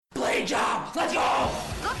Blade job! Let's go!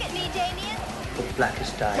 Look at me, Damien. The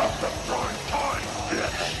blackest day. You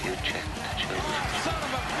check the children. Son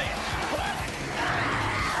of a bitch!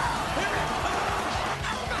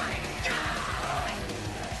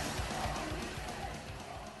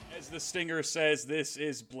 As the Stinger says, this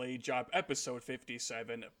is Blade Job, episode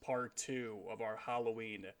 57, part 2 of our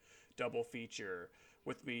Halloween double feature.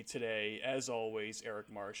 With me today, as always, Eric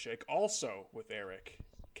Marshik. Also with Eric,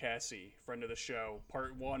 Cassie, friend of the show,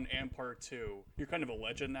 part 1 and part 2. You're kind of a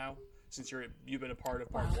legend now, since you've been a part of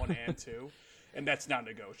part 1 and 2, and that's not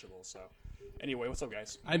negotiable, so... Anyway, what's up,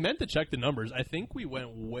 guys? I meant to check the numbers. I think we went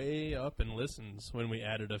way up in listens when we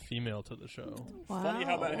added a female to the show. Wow. Funny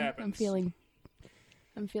how that happens.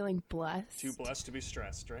 I'm feeling blessed. Too blessed to be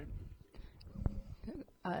stressed, right?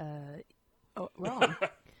 Wrong.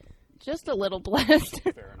 Just a little blessed.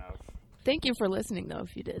 Fair enough. Thank you for listening, though,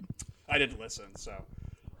 if you did. I didn't listen, so...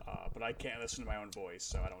 but I can't listen to my own voice,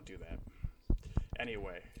 so I don't do that.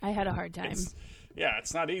 Anyway. I had a hard time.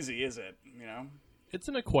 It's not easy, is it? You know? It's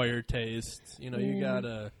an acquired taste. You know, you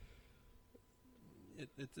gotta...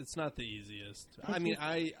 It's not the easiest. I mean,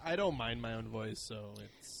 I don't mind my own voice, so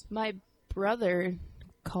it's... My brother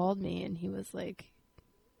called me, and he was like,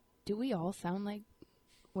 do we all sound like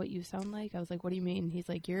what you sound like? I was like, what do you mean? He's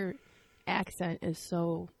like, your accent is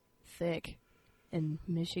so thick and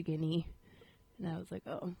Michigan-y. And I was like,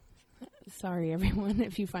 oh, sorry, everyone,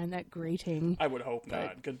 if you find that grating. I would hope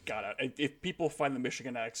not. Good God. If people find the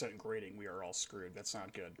Michigan accent grating, we are all screwed. That's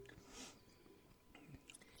not good.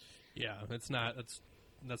 Yeah, that's not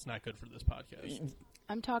good for this podcast.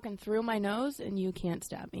 I'm talking through my nose, and you can't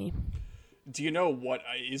stop me. Do you know what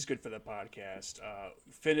is good for the podcast?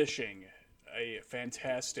 Finishing a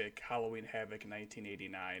fantastic Halloween Havoc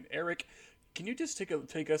 1989. Eric, can you just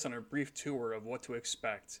take us on a brief tour of what to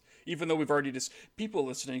expect? Even though we've already people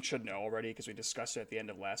listening should know already because we discussed it at the end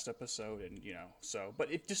of last episode, and but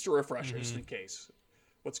just a refresher, just in case.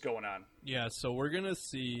 What's going on? Yeah, so we're gonna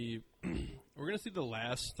see the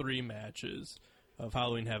last 3 matches of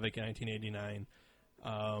Halloween Havoc 1989.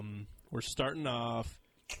 We're starting off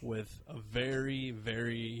with a very,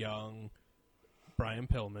 very young Brian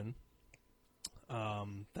Pillman.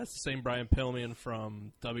 That's the same Brian Pillman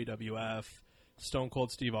from WWF, Stone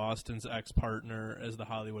Cold Steve Austin's ex-partner as the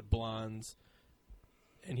Hollywood Blondes.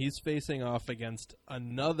 And he's facing off against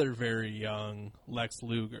another very young Lex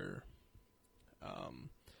Luger.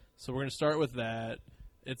 So we're going to start with that.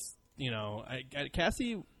 It's,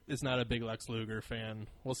 Cassie is not a big Lex Luger fan.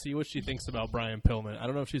 We'll see what she thinks about Brian Pillman. I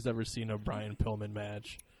don't know if she's ever seen a Brian Pillman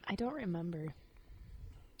match. I don't remember.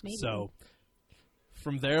 Maybe. So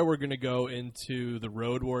from there, we're going to go into the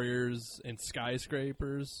Road Warriors and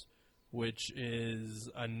Skyscrapers, which is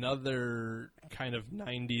another kind of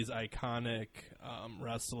 90s iconic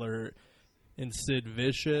wrestler in Sid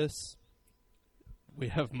Vicious. We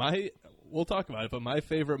have we'll talk about it, but my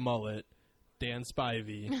favorite mullet, Dan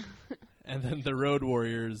Spivey. And then the Road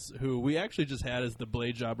Warriors, who we actually just had as the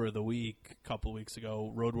Blade Jobber of the Week a couple weeks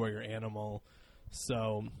ago, Road Warrior Animal.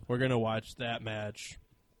 So we're going to watch that match.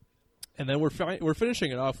 And then we're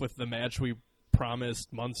finishing it off with the match we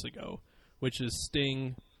promised months ago, which is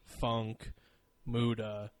Sting, Funk,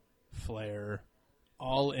 Muda, Flair,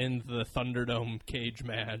 all in the Thunderdome cage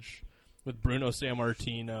match with Bruno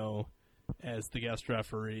Sammartino as the guest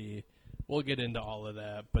referee. We'll get into all of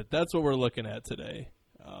that, but that's what we're looking at today.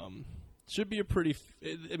 Should be a pretty...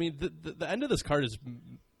 the end of this card is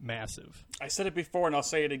massive. I said it before, and I'll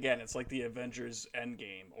say it again. It's like the Avengers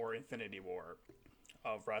Endgame or Infinity War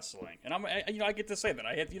of wrestling, and I get to say that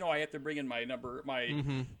I have to bring in my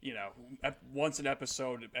once an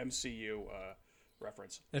episode MCU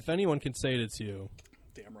reference. If anyone can say it, it's you.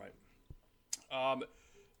 Damn right.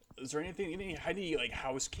 Is there any like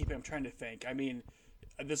housekeeping? I'm trying to think. I mean,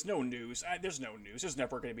 there's no news. There's no news. There's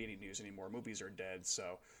never going to be any news anymore. Movies are dead.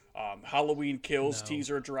 So, Halloween Kills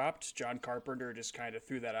teaser dropped. John Carpenter just kind of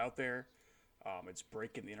threw that out there. It's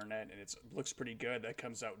breaking the internet, and it looks pretty good. That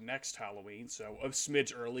comes out next Halloween, so a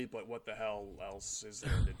smidge early, but what the hell else is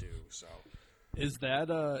there to do? So, is that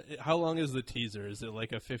how long is the teaser? Is it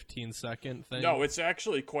like a 15-second thing? No, it's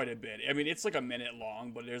actually quite a bit. I mean, it's like a minute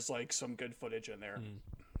long, but there's like some good footage in there.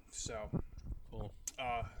 So, cool.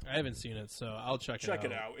 I haven't seen it, so I'll check it out.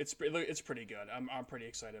 Check it out. It's pretty good. I'm pretty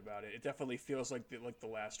excited about it. It definitely feels like the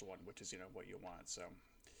last one, which is what you want. So.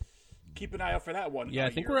 Keep an eye out for that one. Yeah, I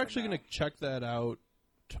think we're actually going to check that out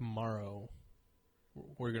tomorrow.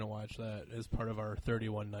 We're going to watch that as part of our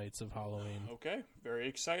 31 Nights of Halloween. Okay, very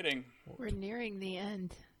exciting. We're nearing the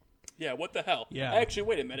end. Yeah, what the hell? Yeah. Actually,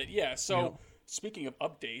 wait a minute. Yeah, so speaking of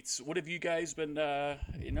updates, what have you guys been, I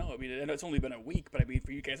know it's only been a week, but I mean,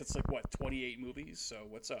 for you guys, it's like, 28 movies? So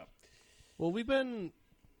what's up? Well, we've been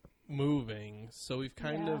moving, so we've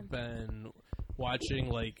kind Yeah. of been watching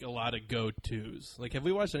like a lot of go-tos. Like, have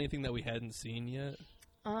we watched anything that we hadn't seen yet?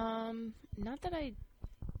 Not that I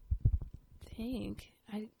think.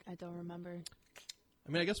 I don't remember.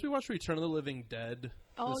 I mean, I guess we watched Return of the Living Dead.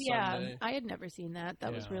 Oh, this yeah. Sunday. I had never seen that.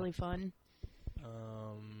 That was Yeah. really fun.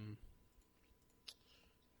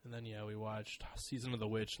 And then we watched Season of the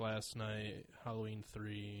Witch last night, Halloween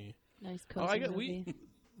 3. Nice Oh, cozy movie.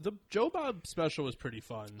 the Joe Bob special was pretty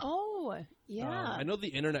fun. Oh, yeah. I know the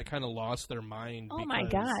internet kind of lost their mind. Oh, my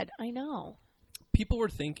because God. I know. people were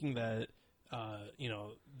thinking that,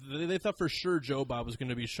 they thought for sure Joe Bob was going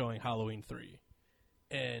to be showing Halloween 3.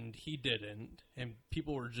 And he didn't. And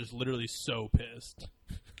people were just literally so pissed.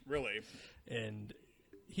 Really? And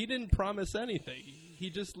he didn't promise anything. He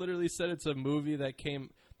just literally said it's a movie that came...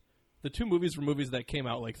 The two movies were movies that came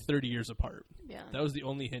out like 30 years apart. Yeah. That was the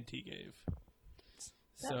only hint he gave.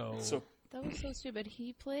 So That was so stupid.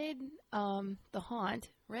 He played The Haunt,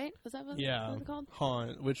 right? Was that what it was called?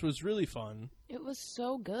 Haunt, which was really fun. It was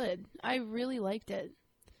so good. I really liked it.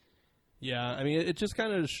 Yeah, I mean, it just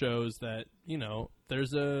kind of shows that,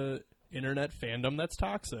 there's a internet fandom that's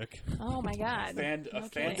toxic. Oh, my God. a No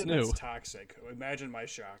fandom kidding. New. that's toxic. Imagine my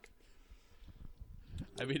shock.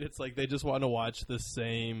 I mean, it's like they just want to watch the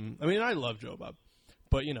same... I mean, I love Joe Bob.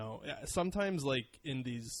 But, sometimes, like, in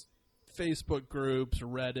these Facebook groups,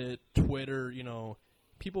 Reddit, Twitter,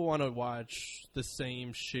 people want to watch the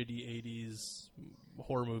same shitty 80s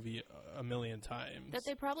horror movie a million times. That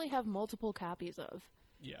they probably have multiple copies of.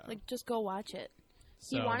 Yeah. Like, just go watch it.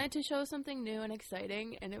 He So- wanted to show something new and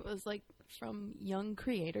exciting, and it was, like, from young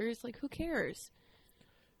creators. Like, who cares?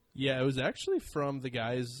 Yeah, it was actually from the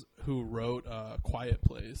guys who wrote Quiet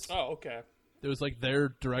Place. Oh, okay. It was like their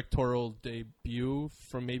directorial debut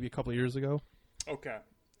from maybe a couple of years ago. Okay.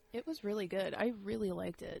 It was really good. I really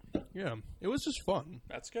liked it. Yeah, it was just fun.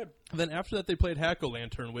 That's good. And then after that, they played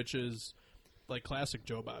Hack-O-Lantern, which is like classic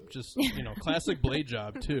Joe Bob. Just, classic Blade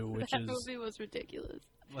Job, too, which That is movie was ridiculous.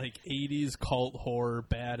 like 80s cult horror,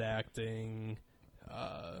 bad acting.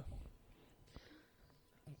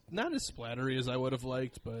 Not as splattery as I would have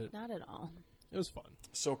liked, but Not at all. it was fun.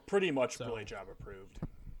 So pretty much So- Blade Job approved.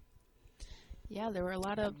 Yeah, there were a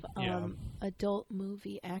lot of Yeah. adult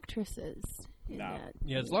movie actresses in No. that.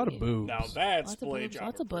 Yeah, it's a lot of movie. boobs. Now that's Lots of Blade boobs, Job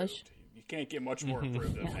lots of bush. approved. You can't get much more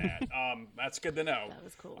approved than that. That's good to know. That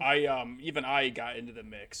was cool. I got into the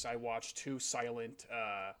mix. I watched 2 silent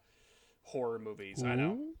horror movies. I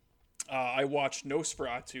know. I watched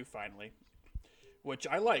Nosferatu finally, which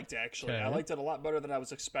I liked actually. Okay. I liked it a lot better than I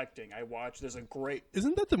was expecting. There's a great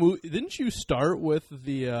Isn't that the movie? Didn't you start with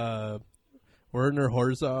the Werner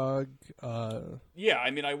Herzog? Yeah,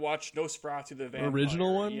 I mean, I watched Nosferatu the Vampire.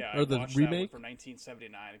 Original one? Yeah, Or I the watched that one remake? from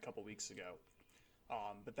 1979 a couple weeks ago.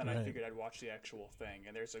 But then I Right. figured I'd watch the actual thing,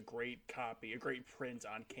 and there's a great print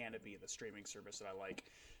on Canopy, the streaming service that I like.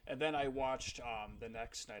 And then I watched the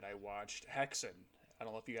next night. I watched Hexen. I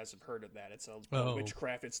don't know if you guys have heard of that. It's a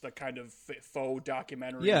witchcraft. It's the kind of faux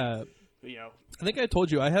documentary. Yeah. I I think I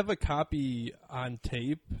told you I have a copy on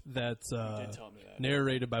tape that's did tell me that.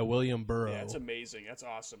 narrated by William Burroughs. Yeah, it's amazing. That's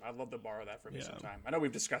awesome. I'd love to borrow that from you Yeah. sometime. I know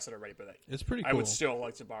we've discussed it already, but It's pretty I cool. would still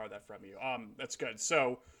like to borrow that from you. That's good.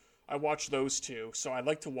 So I watched those 2. So I'd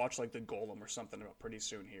like to watch like the Golem or something pretty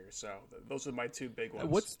soon here. So those are my 2 big ones.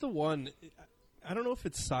 What's the one? I don't know if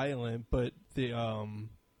it's silent, but the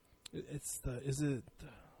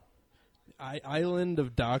Island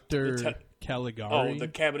of Dr. Caligari? Oh, the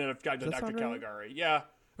Cabinet of Dr. that sound right? Caligari. Yeah,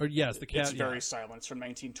 Or yes, the cat. it's very silent. It's from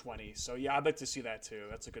 1920. So yeah, I'd like to see that too.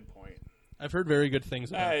 That's a good point. I've heard very good things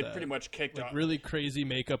about It that. pretty much kicked like off. really crazy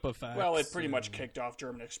makeup effects. Well, it pretty much kicked off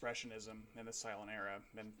German Expressionism in the silent era,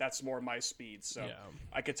 and that's more my speed. So Yeah.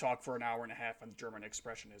 I could talk for an hour and a half on German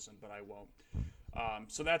Expressionism, but I won't.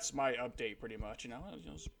 So that's my update, pretty much.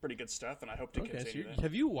 It's pretty good stuff, and I hope to Okay, so continue that.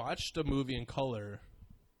 have you watched a movie in color,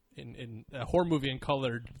 in a horror movie in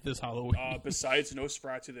color this Halloween? Besides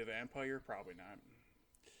Nosferatu the Vampire, probably not.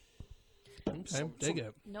 I dig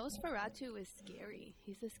it. Nosferatu is scary.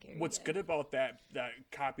 He's a scary What's guy. good about that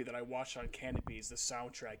copy that I watched on Canopy is the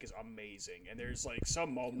soundtrack is amazing, and there's like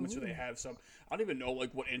some moments where they have some, I don't even know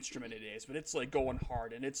like what instrument it is, but it's like going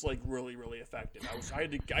hard and it's like really really effective. I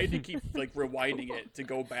had to keep like rewinding it to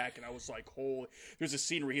go back, and I was like, holy! There's a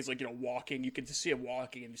scene where he's like walking, you can just see him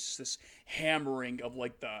walking, and it's this hammering of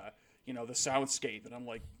like the the soundscape, and I'm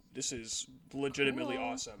like, this is legitimately Cool.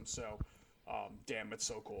 awesome. So. Damn, it's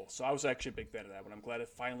so cool. So I was actually a big fan of that one. I'm glad it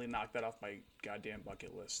finally knocked that off my goddamn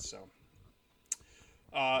bucket list. So,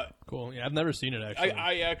 Cool. Yeah, I've never seen it actually.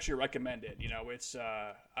 I actually recommend it. It's,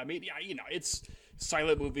 it's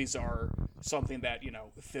silent movies are something that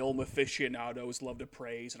film aficionados love to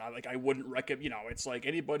praise, and I wouldn't recommend. It's like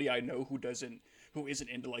anybody I know who isn't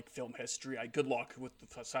into like film history. Good luck with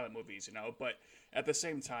the silent movies, But at the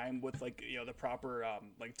same time, with the proper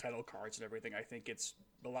like title cards and everything, I think it's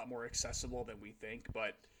a lot more accessible than we think.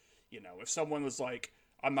 But if someone was like,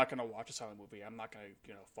 I'm not going to watch a silent movie, I'm not going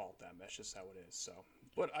to fault them. That's just how it is. So,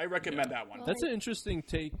 but I recommend that one. That's an interesting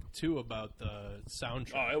take too about the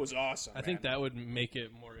soundtrack. Oh, it was awesome. I think that would make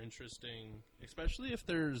it more interesting, especially if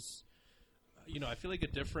there's, I feel like a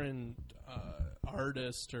different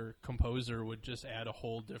artist or composer would just add a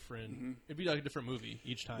whole different. It'd be like a different movie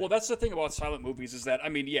each time. Well, that's the thing about silent movies is that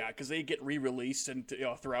because they get re-released and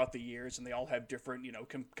throughout the years, and they all have different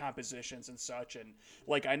compositions and such. And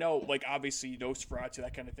I know obviously Nosferatu,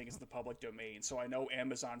 that kind of thing is in the public domain. So I know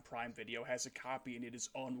Amazon Prime Video has a copy and it is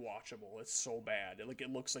unwatchable. It's so bad. It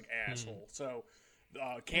looks like asshole. So.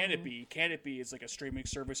 Canopy is like a streaming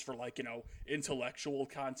service for intellectual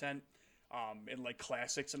content. And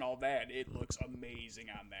classics and all that. It looks amazing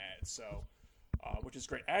on that, so which is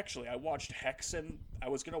great. Actually, I watched Hexen. I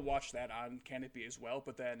was gonna watch that on Canopy as well,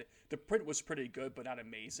 but then the print was pretty good, but not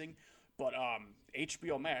amazing. But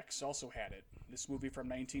HBO Max also had it. This movie from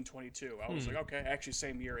 1922. I was like, okay, actually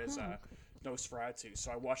same year as Nosferatu,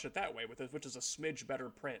 so I watched it that way which is a smidge better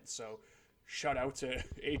print. So shout out to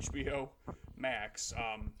HBO Max.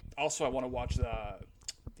 Also, I want to watch the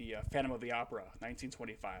Phantom of the Opera,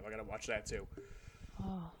 1925. I gotta watch that too.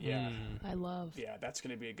 Oh, yeah, I love. Yeah, that's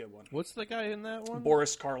gonna be a good one. What's the guy in that one?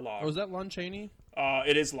 Boris Karloff. Oh, is that Lon Chaney?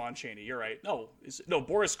 It is Lon Chaney. You're right. No,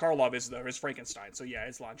 Boris Karloff is Frankenstein. So yeah,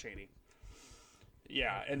 it's Lon Chaney.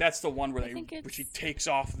 Yeah, and that's the one where where she takes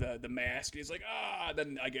off the mask. And he's like,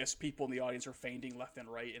 Then I guess people in the audience are fainting left and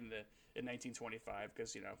right in 1925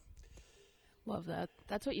 because Love that.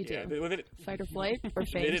 That's what you do. Yeah, Fight or flight or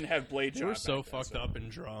faint. They didn't have blade They job. were so back then, fucked up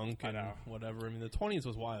and drunk and whatever. I mean, the 20s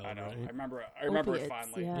was wild. I know. Right? I remember it Opiates,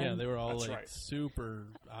 fondly. yeah. They were all That's like right. super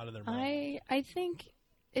out of their mind. I think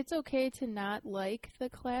it's okay to not like the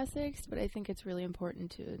classics, but I think it's really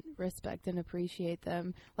important to respect and appreciate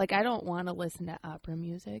them. I don't want to listen to opera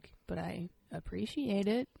music, but I appreciate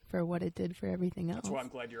it for what it did for everything else. That's why I'm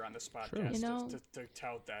glad you're on this podcast to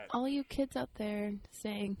tout that. All you kids out there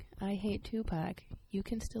saying, I hate Tupac, you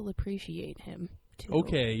can still appreciate him, too.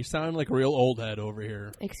 Okay, you sound like a real old head over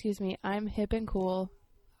here. Excuse me, I'm hip and cool.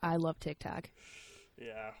 I love TikTok.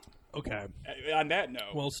 Yeah. Okay. On that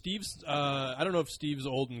note, Well, Steve's. I don't know if Steve's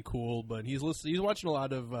old and cool, but he's watching a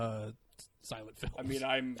lot of silent films. I mean,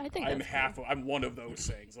 I'm that's I'm one of those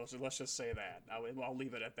things. Let's just say that. I'll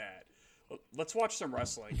leave it at that. Let's watch some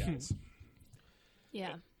wrestling, guys.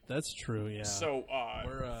 Yeah. That's true. Yeah. So,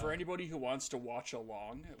 for anybody who wants to watch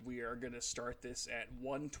along, we are going to start this at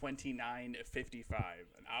 1:29:55,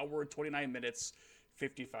 an hour, 29 minutes,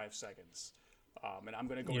 55 seconds. And I'm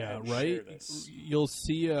going to go ahead and share this. You'll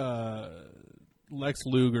see Lex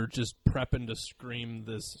Luger just prepping to scream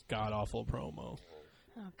this god-awful promo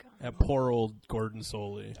Oh, God. at poor old Gordon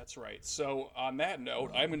Soley. That's right. So, on that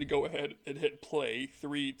note, I'm going to go ahead and hit play.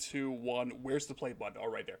 3, 2, 1. Where's the play button?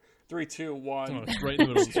 Oh, right there. 3, 2, 1. Oh, it's right in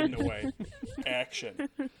the middle. Hidden away. Action.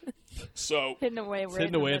 So, Hidden away. It's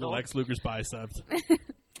hidden away at Lex Luger's biceps. I'm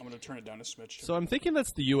going to turn it down a smidge. So I'm thinking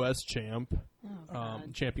that's the U.S. champ,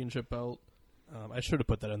 God. championship belt. I should have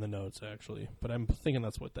put that in the notes, actually, but I'm thinking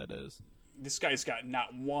that's what that is. This guy's got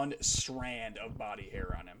not one strand of body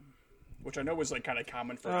hair on him, which I know is kind of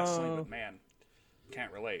common for wrestling, but man,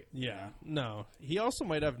 can't relate. Yeah, no. He also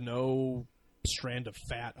might have no strand of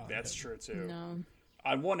fat on That's him. true too. No.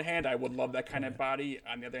 On one hand, I would love that kind of body.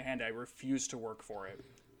 On the other hand, I refuse to work for it.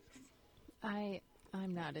 I'm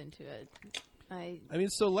not into it. I mean,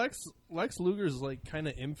 so Lex Luger's kind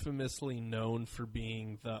of infamously known for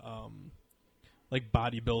being the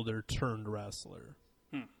bodybuilder turned wrestler.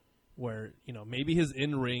 Where, maybe his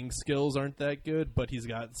in-ring skills aren't that good, but he's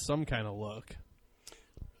got some kind of look.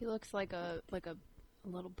 He looks like a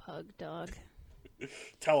little pug dog.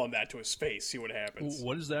 Tell him that to his face. See what happens.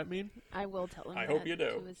 What does that mean? I will tell him I that hope you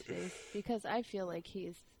do. to his face because I feel like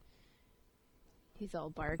he's all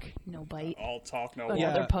bark, no bite. All talk, no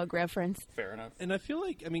Another walk. pug reference. Fair enough. And I feel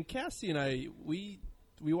like, Cassie and I, we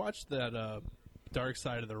watched that Dark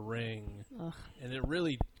Side of the Ring, Ugh. and it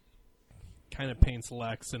really kind of paints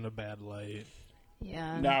Lex in a bad light.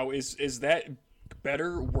 Yeah. Now, is that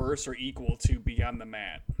better, worse, or equal to Beyond the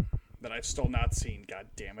Mat that I've still not seen? God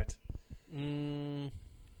damn it. I'm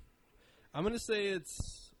gonna say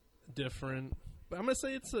it's different, but I'm gonna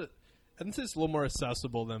say it's a little more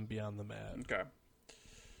accessible than Beyond the Mat Okay.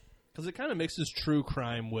 because it kind of mixes true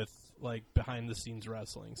crime with like behind the scenes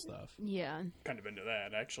wrestling stuff. Yeah. Kind of into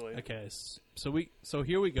that, actually. Okay, so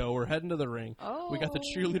here we go. We're heading to the ring. We got the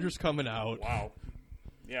Oh. cheerleaders coming out. Wow.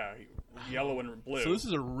 Yeah, yellow and blue. So this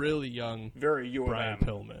is a really young very U of Brian M.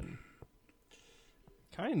 Pillman.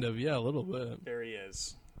 Kind of, yeah, a little bit. There he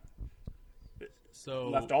is. So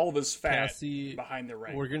Left all of his fat Cassie, behind the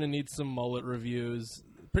ring. we're gonna need some mullet reviews,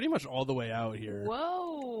 pretty much all the way out here.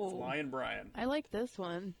 Whoa. Lion Brian. I like this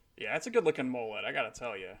one. Yeah, it's a good looking mullet, I gotta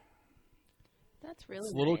tell you. That's really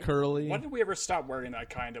It's a little nice. curly. When did we ever stop wearing that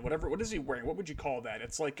kind of whatever? What is he wearing? What would you call that?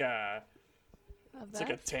 It's like a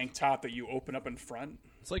vest? tank top that you open up in front.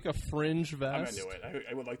 It's like a fringe I'm vest. into it.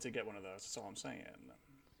 I would like to get one of those. That's all I'm saying.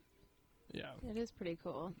 Yeah, It is pretty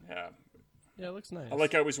cool. Yeah, yeah, it looks nice. I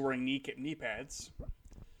like how he's wearing knee pads.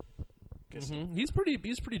 Guess He's pretty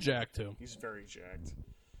jacked too. he's very jacked.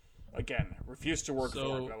 Again, refuse to work for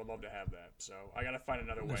So- it, but I would love to have that. So I gotta find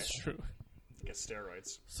another way That's true. to get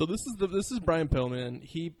steroids. So this is Brian Pillman.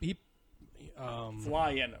 He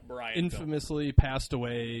Fly in, Brian. infamously passed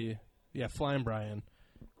away. Yeah, Flying Brian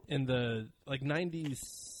in the like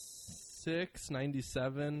 96,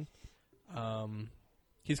 97.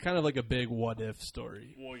 He's kind of like a big what if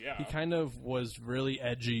story. Well, yeah. He kind of was really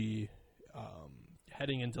edgy,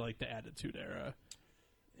 heading into like the Attitude Era,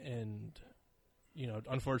 and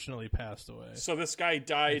unfortunately passed away. So this guy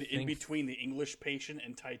died in think- between The English Patient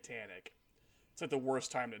and Titanic. It's like the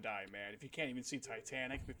worst time to die, man. If you can't even see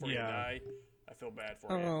Titanic before you Yeah. die, I feel bad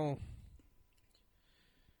for you. Oh,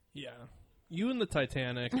 yeah. You and the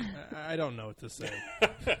Titanic. I don't know what to say.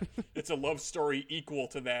 It's a love story equal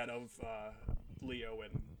to that of Leo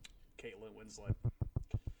and Caitlin Winslet.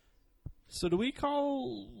 So do we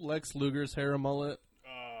call Lex Luger's hair a mullet?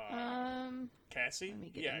 Cassie? Let me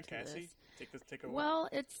get Yeah, into Cassie. this. Take a look. Well,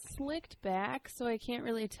 it's slicked back, so I can't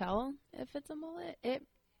really tell if it's a mullet. It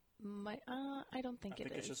might. I don't think I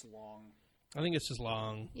think it it's is. just long. I think it's just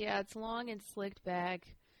long. Yeah, it's long and slicked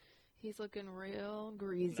back. He's looking real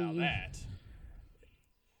greasy. Now that.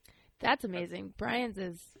 That's amazing. Brian's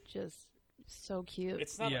is just so cute.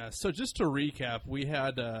 It's not. Yeah. So just to recap, we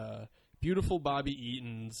had beautiful Bobby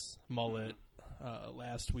Eaton's mullet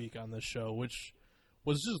last week on the show, which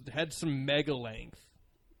was just had some mega length.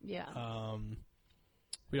 Yeah.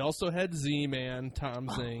 We also had Z-Man, Tom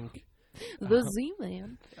Zink. The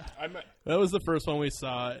Z-Man. That was the first one we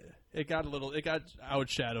saw. It got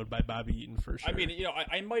outshadowed by Bobby Eaton for sure. I mean,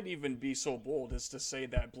 I might even be so bold as to say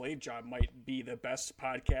that Blade Job might be the best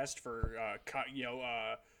podcast for,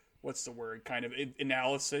 what's the word? Kind of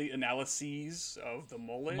analyses of the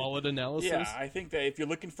mullet. mullet analysis. Yeah, I think that if you're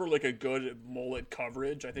looking for like a good mullet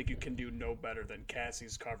coverage, I think you can do no better than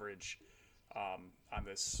Cassie's coverage on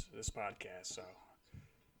this podcast. So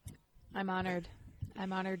I'm honored.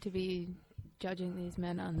 I'm honored to be judging these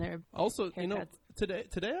men on their Also, haircuts.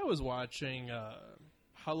 today I was watching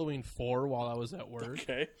Halloween 4 while I was at work,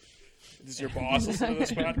 okay, does your boss listen to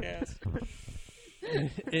this podcast?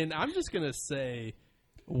 and I'm just gonna say,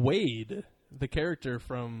 Wade, the character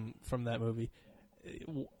from that movie,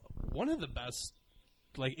 one of the best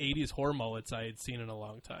like 80s horror mullets I had seen in a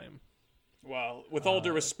long time. Well, with all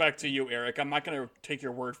due respect to you, Eric, I'm not going to take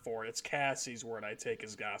your word for it. It's Cassie's word I take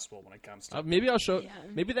as gospel when it comes to Maybe I'll show. Yeah.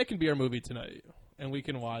 Maybe that can be our movie tonight, and we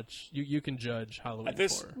can watch. You can judge Halloween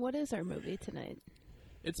 4. What is our movie tonight?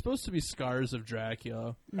 It's supposed to be Scars of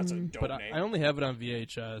Dracula, That's a dope but name. I only have it on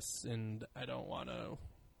VHS, and I don't want to.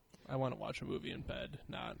 I want to watch a movie in bed,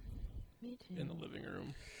 not Me too. in the living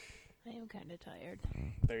room. I am kind of tired.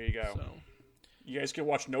 There you go. So You guys can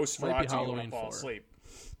watch Nosferatu when I Halloween fall 4. asleep.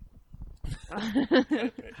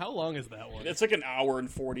 how long is that one? It's like an hour and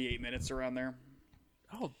 48 minutes around there.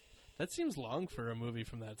 Oh, that seems long for a movie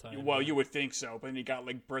from that time. Well, you would think so, but then you got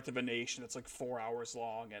like Birth of a Nation that's like 4 hours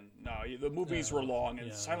long, and no, the movies were long, and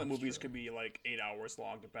yeah, silent that's movies true. could be like 8 hours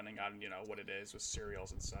long, depending on what it is with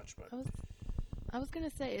serials and such. But I was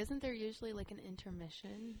gonna say, isn't there usually like an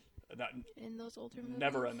intermission not, in those older movies?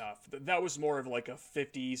 never enough. That was more of like a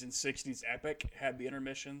 50s and 60s epic. Had the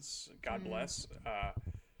intermissions. God bless.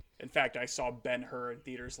 In fact, I saw Ben-Hur in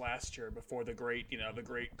theaters last year before the great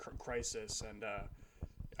crisis, and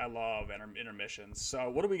I love intermissions.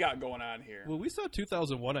 So what do we got going on here? Well, we saw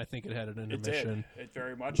 2001. I think it had an It intermission. did. It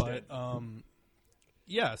very much But did.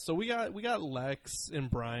 yeah. So we got Lex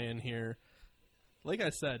and Brian here. Like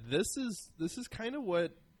I said, this is kind of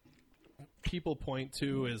what people point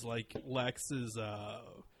to as like Lex's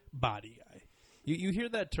body guy. You hear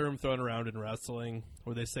that term thrown around in wrestling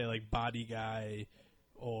where they say like body guy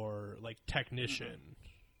or like technician.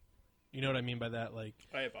 You know what I mean by that? Like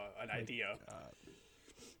I have an idea.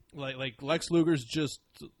 like Lex Luger's just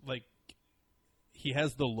like he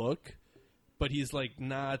has the look, but he's like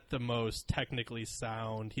not the most technically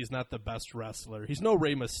sound. He's not the best wrestler. He's no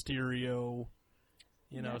Rey Mysterio,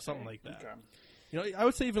 something like that. Okay. I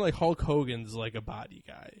would say even like Hulk Hogan's like a body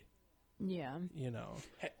guy. Yeah.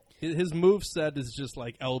 His move set is just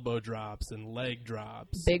like elbow drops and leg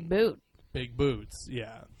drops. Big boot. Big boots,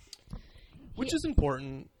 yeah. Which is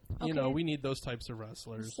important. Okay. We need those types of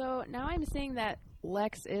wrestlers. So now I'm seeing that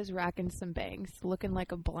Lex is rocking some bangs, looking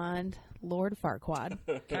like a blonde Lord Farquaad.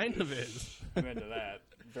 Kind of is. I'm into that.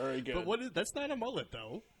 Very good. But that's not a mullet,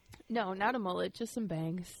 though. No, not a mullet, just some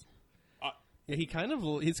bangs. Yeah, he's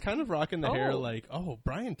kind of rocking the hair Oh. like,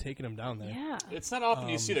 Brian taking him down there. Yeah. It's not often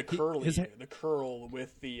you see the his curl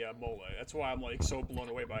with the mullet. That's why I'm like so blown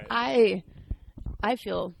away by it. I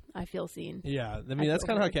feel seen. Yeah, I mean, that's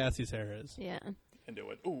feel kind of how heard. Cassie's hair is. Yeah.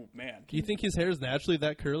 Into it. Ooh, man. Do you think his hair is naturally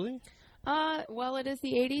that curly? Well, it is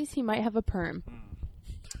the 80s. He might have a perm.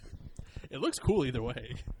 It looks cool either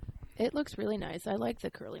way. It looks really nice. I like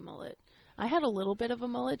the curly mullet. I had a little bit of a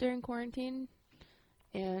mullet during quarantine,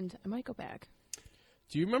 and I might go back.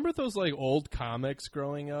 Do you remember those like old comics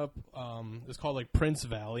growing up? It's called like Prince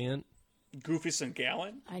Valiant. Goofus and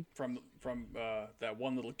Gallant I- from that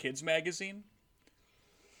one little kids magazine.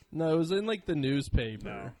 No, it was in like the newspaper.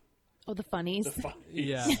 No. Oh, the funnies. The fun-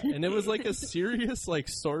 Yeah, and it was like a serious like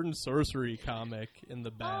sword and sorcery comic in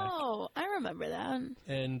the back. Oh, I remember that.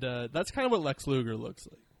 And that's kind of what Lex Luger looks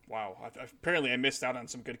like. Wow. Apparently I missed out on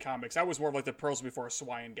some good comics. I was more of like the Pearls Before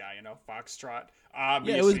Swine guy, Foxtrot.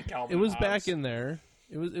 Obviously, Calvin it was and back Hobbes. in there.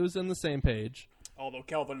 It was in the same page. Although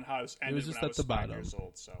Calvin and Hobbes ended was just when I at was the 5 bottom. years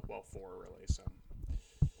old. So, 4 really. So,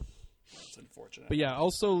 it's unfortunate. But yeah,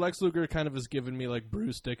 also Lex Luger kind of has given me like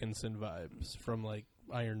Bruce Dickinson vibes from like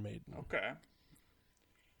Iron Maiden. Okay.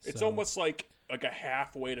 It's So- almost like a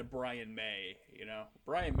halfway to Brian May,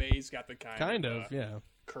 Brian May's got the kind of yeah.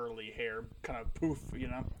 curly hair, kind of poof,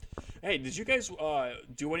 Hey, did you guys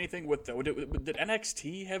do anything with did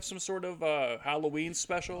NXT have some sort of Halloween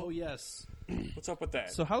special? Oh yes. What's up with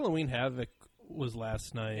that? So Halloween Havoc was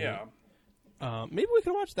last night. yeah. Maybe we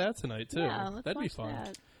can watch that tonight too. Yeah, let's That'd be watch fun.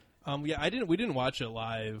 that. Yeah, we didn't watch it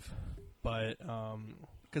live, but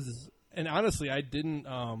and honestly, I didn't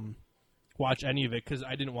watch any of it because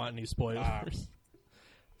I didn't want any spoilers.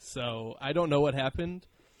 So I don't know what happened.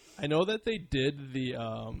 I know that they did the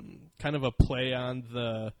kind of a play on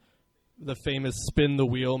the famous spin the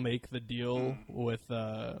wheel, make the deal with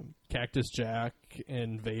Cactus Jack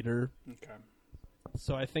and Vader. Okay.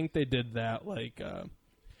 So I think they did that, like,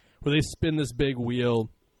 where they spin this big wheel,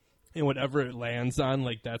 and whatever it lands on,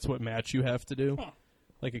 like, that's what match you have to do. Huh.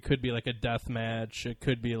 Like, it could be, like, a death match. It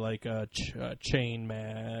could be, like, a chain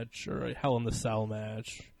match or a Hell in the Cell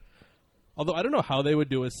match. Although, I don't know how they would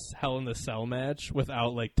do a Hell in the Cell match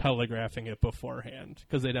without, like, telegraphing it beforehand,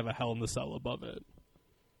 because they'd have a Hell in the Cell above it.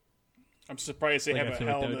 I'm surprised they Like, I have a feel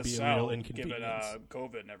like Hell that in would the be a Cell, real given inconvenience.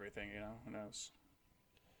 COVID and everything, Who knows?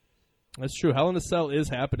 That's true. Hell in the Cell is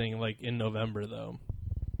happening, like, in November, though.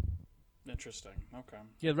 Interesting. Okay.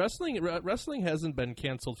 Yeah, wrestling hasn't been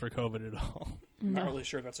canceled for COVID at all. Not really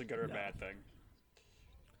sure if that's a good or bad thing.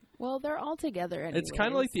 Well, they're all together anyways. It's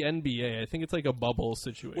kind of like the NBA. I think it's like a bubble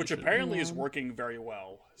situation. Which apparently is Yeah. working very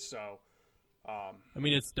well. So, I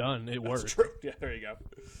mean, it's done. It that's worked. true. Yeah, there you go.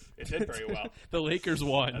 It did very well. The Lakers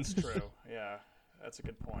won. That's true. Yeah, that's a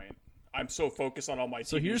good point. I'm so focused on all my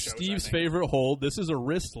So TV here's shows, Steve's I think. favorite hold. This is a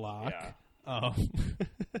wrist lock. Yeah.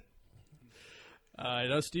 I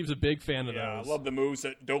know Steve's a big fan of Yeah, I those. love the moves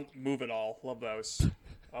that don't move at all. Love those.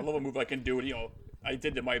 I love a move I can do. And, I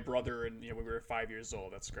did to my brother, and when we were 5 years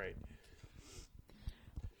old. That's great.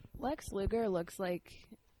 Lex Luger looks like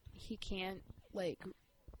he can't, like,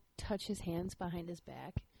 touch his hands behind his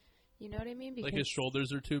back. You know what I mean? Like his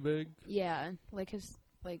shoulders are too big. Yeah, like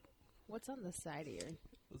what's on the side of your...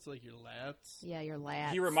 It's like your lats. Yeah, your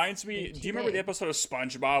lats. He reminds me. They're Do too you remember the big. episode of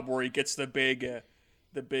SpongeBob where he gets the big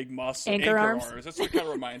muscle Anchor arms? That's what it kind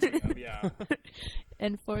of reminds me of. Yeah,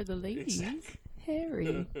 And for the ladies, Exactly.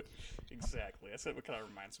 Harry. exactly. That's what it kind of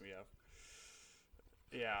reminds me of.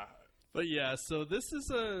 Yeah, But yeah, so this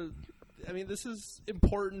is this is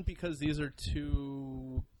important because these are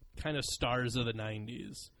two kind of stars of the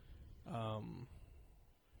 90s.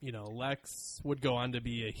 Lex would go on to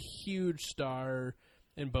be a huge star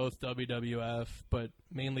in both WWF, but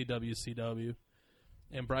mainly WCW.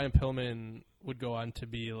 And Brian Pillman would go on to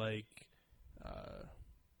be like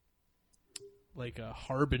a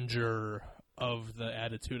harbinger of the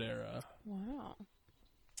Attitude Era. Wow.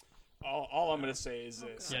 all I'm gonna say is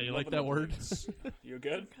this. Yeah, you I'm like loving that the word? glutes. You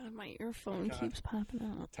good? God, my earphone God. keeps popping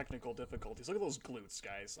out. Technical difficulties. Look at those glutes,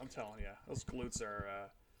 guys. I'm telling you, those glutes are.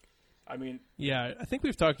 I mean, Yeah, I think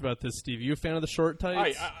we've talked about this, Steve. You a fan of the short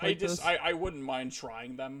tights? I wouldn't mind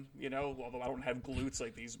trying them, although I don't have glutes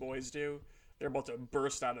like these boys do. They're about to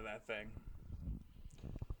burst out of that thing.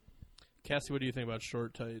 Cassie, what do you think about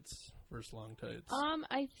short tights versus long tights?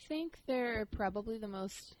 I think they're probably the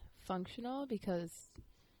most functional because,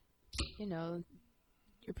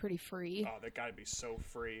 you're pretty free. Oh, they gotta be so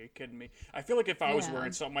free. Are you kidding me? I feel like if I was Yeah.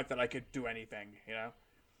 wearing something like that, I could do anything,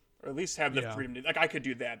 Or at least have the Yeah. freedom to, like, I could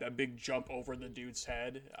do that big jump over the dude's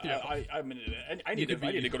head. Yeah. I'm into it. I need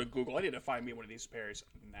to go to Google. I need to find me one of these pairs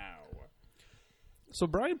now. So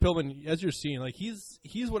Brian Pillman, as you're seeing, like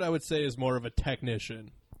he's what I would say is more of a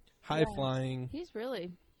technician, high flying. He's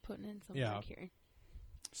really putting in some Yeah. work here.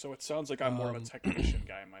 So it sounds like I'm more of a technician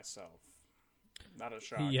guy myself. Not a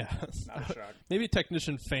shock. Yes, Not a shock. maybe a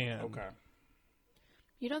technician fan. Okay.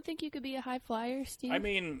 You don't think you could be a high flyer, Steve? I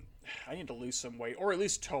mean, I need to lose some weight, or at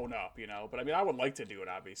least tone up, But I mean, I would like to do it,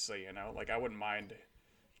 obviously, Like I wouldn't mind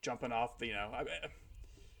jumping off the,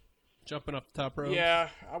 Jumping off the top rope. Yeah,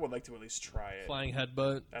 I would like to at least try it. Flying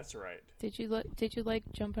headbutt. That's right. Did you like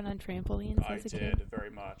jumping on trampolines I as a did kid? very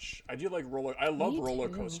much. I do like I love Me roller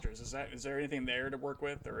too. coasters. Is there anything there to work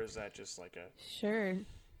with, or is that just like Sure.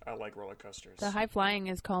 I like roller coasters. The high flying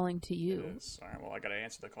is calling to It you. is. All right, well, I gotta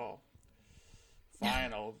answer the call.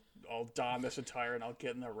 Fine, I'll don this attire and I'll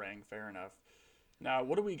get in the ring. Fair enough. Now,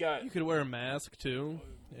 what do we got? You could wear a mask too.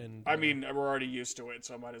 And I mean, we're already used to it,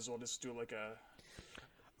 so I might as well just do like a.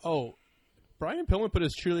 oh, Brian Pillman put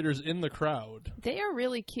his cheerleaders in the crowd. They are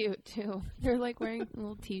really cute too. They're like wearing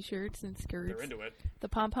little t-shirts and skirts. They're into it. The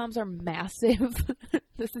pom-poms are massive.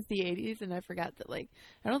 This is the 80s, and I forgot that,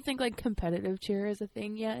 I don't think, competitive cheer is a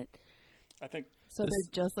thing yet. I think. So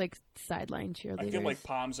they're just, sideline cheerleaders. I feel like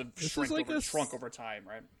palms have shrunk over time,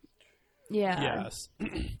 right? Yeah. Yes.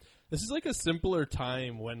 This is like a simpler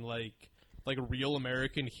time when like real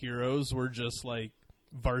American heroes were just like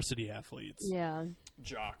varsity athletes. Yeah.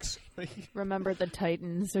 Jocks. Remember the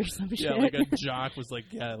Titans or some shit. Yeah, like a jock was like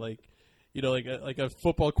a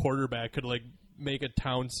football quarterback could like make a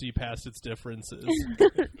town see past its differences.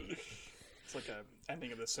 It's like a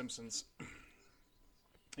ending of The Simpsons.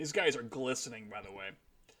 These guys are glistening, by the way.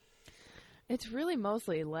 It's really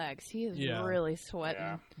mostly Lex. He is Yeah. really sweating.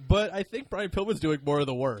 Yeah. But I think Brian Pillman's doing more of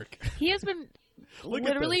the work. He has been Look at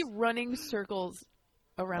literally this. running circles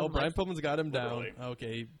around Oh, Brian Lex. Pillman's got him down. Literally.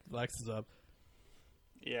 Okay, Lex is up.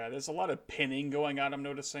 Yeah, there's a lot of pinning going on, I'm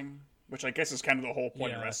noticing. Which I guess is kind of the whole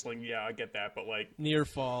point of Yeah. wrestling. Yeah, I get that. But, Near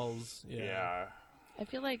falls. yeah. I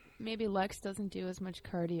feel like maybe Lex doesn't do as much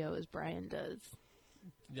cardio as Brian does.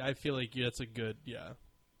 Yeah, I feel like that's a good,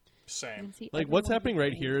 Same. And see, Like what's everyone happening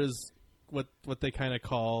right behind- here is what they kind of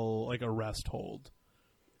call like a rest hold,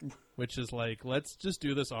 which is like let's just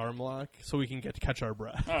do this arm lock so we can catch our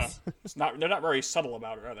breath. They're not very subtle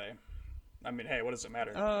about it, are they? I mean, hey, what does it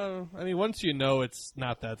matter? I mean, once you know it's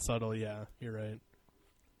not that subtle, yeah, you're right.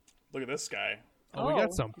 Look at this guy. Oh, we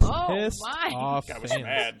got some Oh, pissed my. off Guy was fans.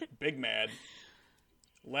 mad. Big mad.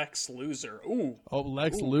 Lex loser. Ooh, Oh,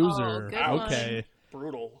 Lex loser. good one. Okay,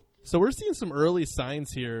 brutal. so we're seeing some early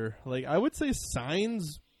signs here. Like I would say,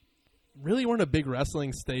 signs really weren't a big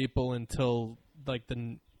wrestling staple until like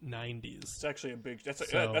the 90s. It's actually a big. That's a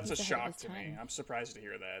So- shock He's ahead of to his me. time. I'm surprised to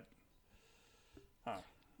hear that.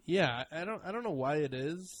 Yeah, I don't know why it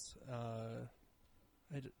is.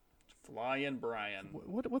 Flying Brian.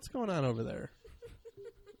 What's going on over there?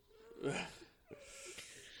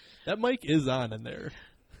 That mic is on in there.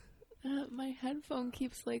 My headphone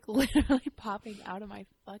keeps literally popping out of my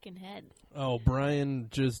fucking head. Oh, Brian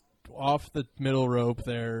just off the middle rope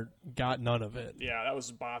there, got none of it. Yeah, that was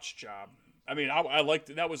a botched job. I mean, I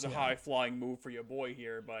liked that was a high flying move for your boy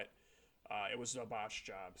here, but it was a botched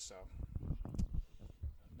job, so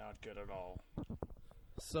not good at all.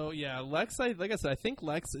 So yeah, Lex. Like I said, I think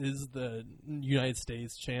Lex is the United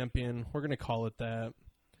States champion. We're gonna call it that.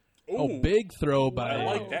 Ooh, Oh, big throw by. I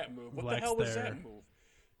like that move. What Lex the hell was there. that move?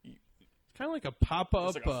 Kind of like a pop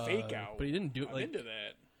up, It's like a fake out. but he didn't do it. I'm Like into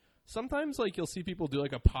that. sometimes, like you'll see people do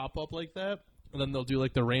like a pop up like that, and then they'll do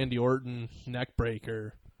like the Randy Orton neck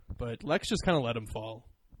breaker. But Lex just kind of let him fall.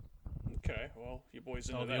 Okay, well, you boys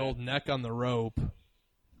into Oh, that. the old neck on the rope.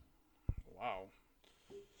 Wow.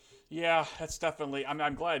 Yeah, that's definitely.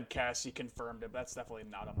 I'm glad Cassie confirmed it. But that's definitely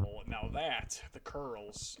not a mullet. Now the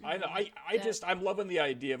curls. I'm loving the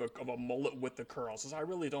idea of a mullet with the curls. 'Cause I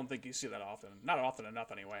really don't think you see that often. Not often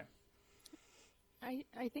enough, anyway.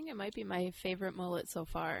 I think it might be my favorite mullet so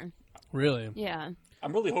far. Really? Yeah.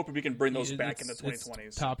 I'm really hoping we can bring those back in the It's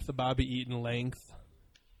 2020s. top the Bobby Eaton length.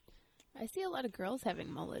 I see a lot of girls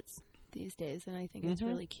having mullets these days, and I think it's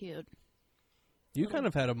really cute. You kind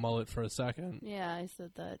of had a mullet for a second. Yeah, I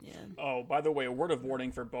said that. Yeah. Oh, by the way, a word of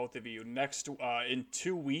warning for both of you. Next, in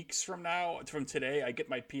 2 weeks from today, I get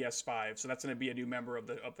my PS5, so that's going to be a new member of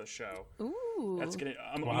the show. Ooh. That's gonna.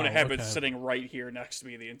 I'm Wow, going to have it okay. sitting right here next to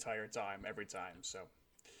me the entire time, every time. So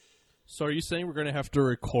are you saying we're going to have to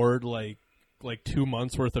record like 2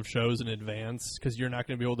 months worth of shows in advance because you're not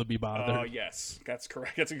going to be able to be bothered? Oh, yes, that's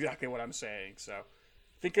correct. That's exactly what I'm saying. So,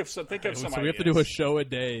 think of some. Think of some. So we have to ideas. do a show a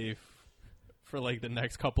day for like the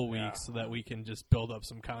next couple weeks Yeah. so that we can just build up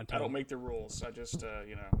some content. I don't make the rules. I just,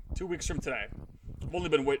 2 weeks from today. I've only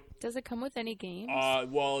been Does it come with any games?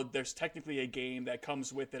 well, there's technically a game that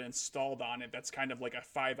comes with it installed on it. That's kind of like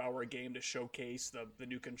a 5-hour game to showcase the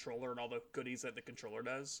new controller and all the goodies that the controller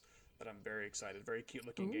does. But I'm very excited. Very cute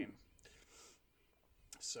looking game.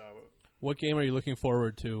 So, What game are you looking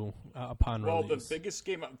forward to upon well, release? the biggest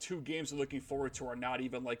game, 2 games I'm looking forward to are not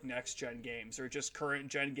even like next gen games. They're just current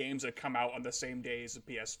gen games that come out on the same day as the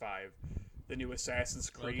PS5. The new Assassin's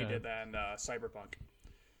Creed Okay. and then Cyberpunk,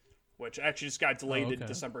 which actually just got delayed Oh, to okay.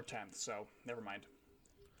 December 10th. So never mind.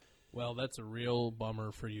 Well, that's a real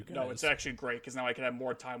bummer for you guys. No, it's actually great because now I can have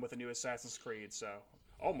more time with the new Assassin's Creed. So,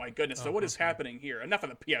 oh my goodness! So what is happening here? Enough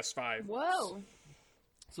of the PS5. Whoa.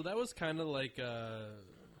 So that was kind of like a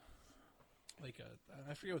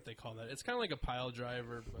I forget what they call that. It's kind of like a pile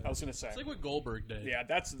driver. But I was gonna say. it's like what Goldberg did. Yeah,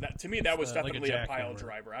 that to me that was like a definitely a pile jackhammer.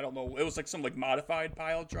 driver. I don't know. It was like some like modified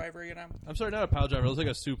pile driver, I'm sorry, not a pile driver. It was like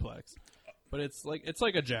a suplex, but it's like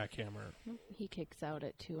a jackhammer. He kicks out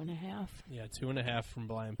at 2.5. Yeah, 2.5 from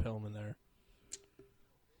Brian Pillman there.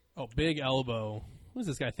 Oh, big elbow. Who does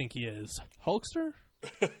this guy think he is? Hulkster?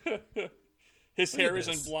 His Look hair at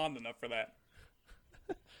isn't this. blonde enough for that.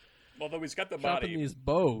 Although he's got the Chopping body. these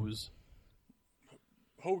bows.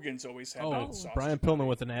 Hogan's always had Oh, that sausage Brian body. Pillman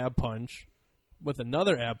with an ab punch. With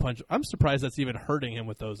another ab punch. I'm surprised that's even hurting him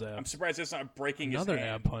with those abs. I'm surprised it's not breaking Another his ab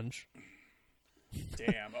hand. punch.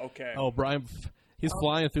 Damn. Okay. Oh, Brian, he's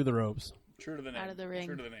flying through the ropes. True to the name. Out of the ring.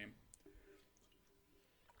 True to the name.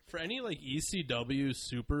 For any like ECW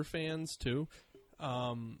super fans too,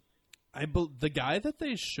 the guy that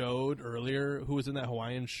they showed earlier who was in that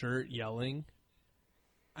Hawaiian shirt yelling,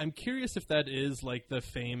 I'm curious if that is like the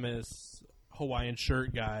famous Hawaiian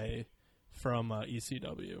shirt guy from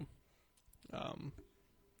ECW.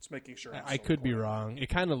 Just making sure. I could be wrong. It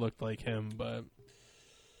kind of looked like him, but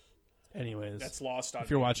anyways, That's lost on if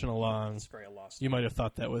you're me. watching along, It's very lost. you might have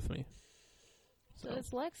thought that with me. So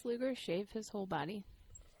does Lex Luger shave his whole body?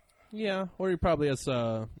 Yeah, or he probably has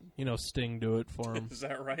Sting do it for him. Is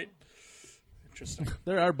that right? Interesting.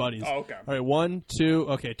 They're our buddies. Oh, okay. All right, 1, 2.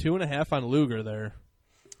 Okay, 2.5 on Luger there.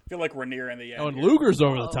 I feel like we're near in the end. Oh, and here. Luger's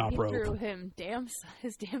over the Oh, top he rope. threw him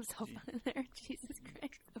his damn self on there. Jesus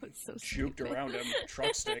Christ, that was so Juked stupid. around him.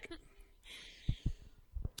 Truck stick.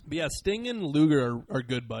 But yeah, Sting and Luger are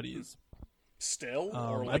good buddies. Still?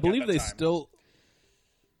 or like I believe at that they time? still.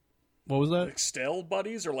 What was that? Like still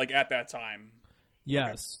buddies or like at that time?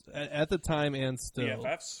 Yes, at the time and still.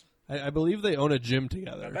 BFFs? I believe they own a gym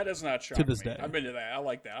together. That does not shock To this me. day. I'm into that. I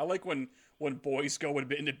like that. I like when boys go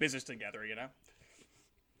into business together, you know?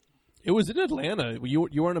 It was in Atlanta. You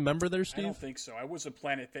weren't a member there, I Steve? don't think so. I was a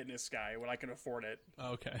Planet Fitness guy when I could afford it.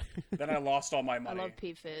 Okay. Then I lost all my I money. love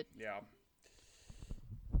P-Fit. Yeah.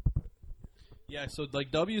 Yeah, so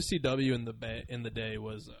like WCW in the day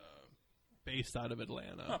was based out of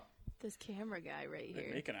Atlanta. Huh. This camera guy right They're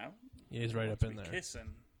here. making out. Yeah, he's right up in there. Kissing.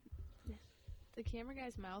 The camera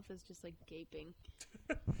guy's mouth is just like gaping.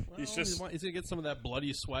 He's just. He's gonna get some of that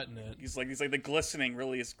bloody sweat in it. He's like the glistening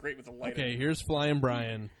really is great with the light. Okay, here's Flying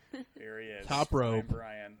Brian. Here he is. Top rope.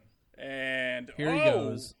 Brian. And Here he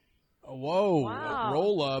goes. Whoa! Wow.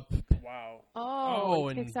 Roll up. Wow. Oh,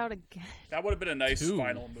 and he kicks out again. That would have been a nice 2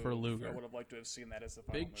 final move for Luger. I would have liked to have seen that as the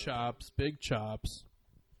final Big move. chops. Big chops.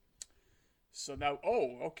 So now,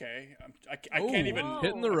 okay. I Oh, can't even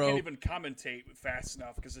hitting the I rope. can't even commentate fast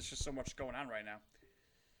enough because there's just so much going on right now.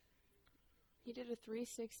 He did a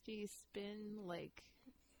 360 spin, like,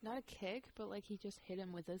 not a kick, but like he just hit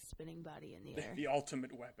him with his spinning body in the air. The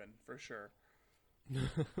ultimate weapon for sure.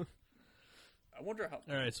 I wonder how.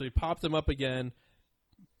 All right, so he popped him up again.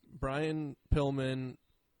 Brian Pillman,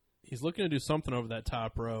 he's looking to do something over that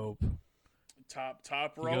top rope. Top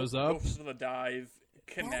rope goes up. goes to the dive,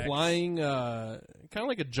 connects. Flying, kind of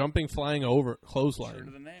like a jumping, flying over True to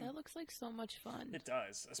clothesline. the name. That looks like so much fun. It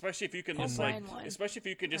does, especially if you can Oh, just like, Brian won. especially if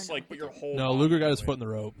you can just Or no, like put he your didn't. whole. No, body Luger got his into foot it. in the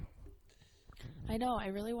rope. I know. I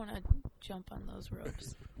really want to jump on those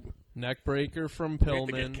ropes. Neck breaker from We have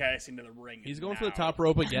to get Pillman. Cass into the ring. He's going now. for the top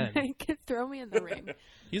rope again. Throw me in the ring.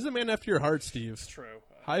 He's a man after your heart, Steve. It's true.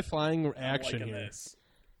 High flying I'm action liking here. this.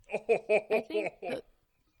 I think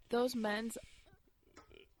those men's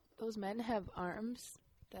those men have arms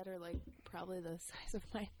that are like probably the size of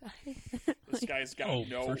my thigh. This guy's got Oh,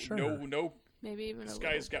 no, for sure. no. Maybe even This a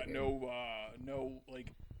guy's little got bigger. no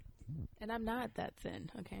like. And I'm not that thin.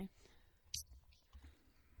 Okay.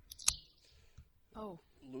 Oh,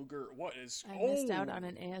 Luger, what is? I missed out on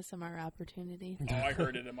an ASMR opportunity. Oh, I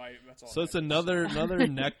heard it in my. That's all. So it's that another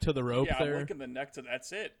neck to the rope Yeah, I'm there, linking the neck to.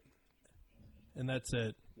 That's it. and that's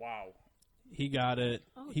it. Wow. He got it.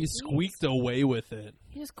 Oh, He jeez. squeaked away with it.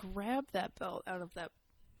 He just grabbed that belt out of that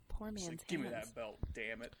poor It's man's like, give me hands. that belt,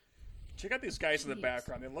 damn it. Check out these guys in the Jeez.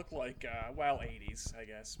 background. They look like, 80s, I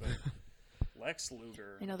guess. But Lex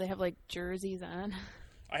Luger. I know they have like jerseys on.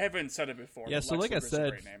 I haven't said it before. Yeah, but so Lex like I Luger's a said,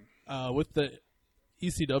 great name. with the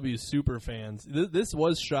ECW super fans, this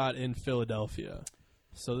was shot in Philadelphia.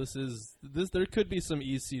 So this. There could be some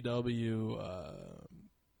ECW,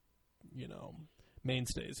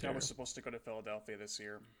 mainstays I here. was supposed to go to Philadelphia this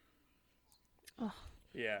year. Oh.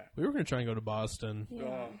 Yeah. We were going to try and go to Boston. Yeah.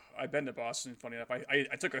 Oh, I've been to Boston, funny enough.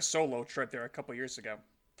 I took a solo trip there a couple years ago.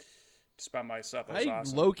 Just by myself. That was I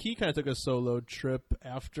awesome. low-key kind of took a solo trip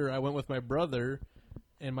after I went with my brother,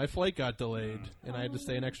 and my flight got delayed, and I had to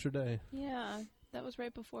stay an extra day. Yeah, that was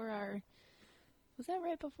right before our. Was that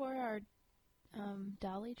right before our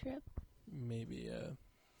Dolly trip? Maybe,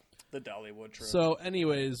 The Dollywood trip. So,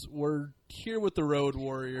 anyways, we're here with the Road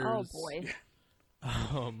Warriors. Oh boy.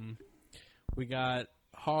 We got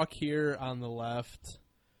Hawk here on the left,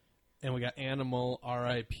 and we got Animal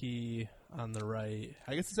R.I.P. on the right.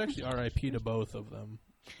 I guess it's actually R.I.P. to both of them.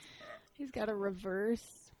 He's got a reverse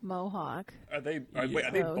mohawk. Are they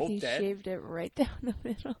Yeah. both he dead? shaved it right down the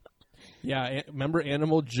middle. Yeah, remember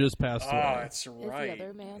Animal just passed Oh, away. that's Is right. the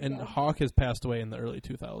other man And dead? Hawk has passed away in the early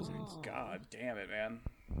 2000s. Oh. God damn it, man.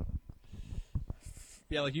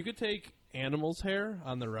 Yeah, like you could take Animal's hair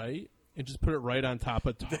on the right and just put it right on top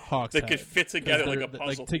of Hawk's They head. could fit together 'Cause like a they're-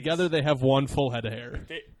 puzzle together piece. they have one full head of hair.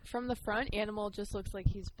 From the front, Animal just looks like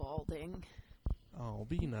he's balding. Oh,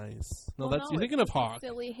 be nice. No, Well, you're thinking it's of just a Hawk.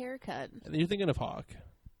 silly haircut. You're thinking of Hawk.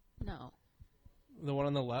 No. The one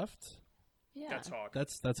on the left? Yeah. That's Hawk.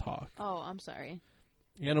 That's Hawk. Oh, I'm sorry.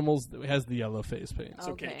 Animals has the yellow face paint. It's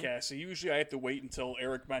okay, Okay. Cassie. Usually I have to wait until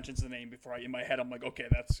Eric mentions the name before in my head I'm like, okay,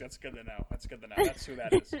 that's good to know. That's good to know. That's who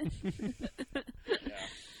that is. Yeah.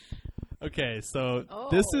 Okay, so Oh.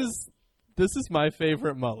 this is my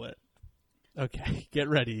favorite mullet. Okay, get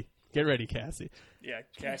ready, Cassie. Yeah,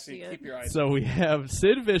 Cassie, see it. keep your eyes. So we have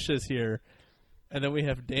Sid Vicious here, and then we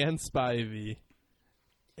have Dan Spivey,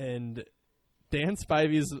 and Dan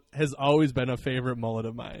Spivey's has always been a favorite mullet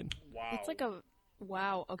of mine. Wow. It's like a.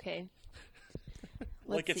 Wow, okay.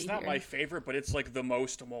 like Let's it's see not here. my favorite, but it's like the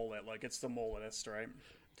most mullet. Like it's the mulletest, right?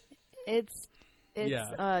 It's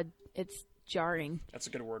Yeah. it's jarring. That's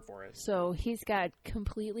a good word for it. So he's got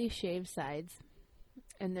completely shaved sides,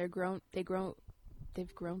 and they've grown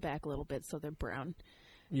back a little bit, so they're brown.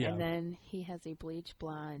 Yeah, And then he has a bleach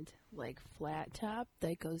blonde, like flat top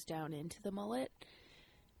that goes down into the mullet.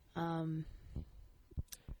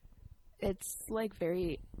 It's like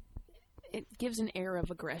it gives an air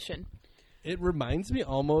of aggression. it reminds me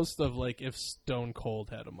almost of like if Stone Cold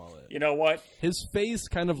had a mullet. You know what? His face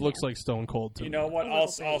kind of looks like Stone Cold to You me. know what? A I'll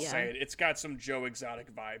little bit, yeah. say it. It's got some Joe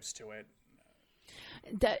Exotic vibes to it.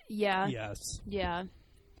 Yeah. Yes, Yeah.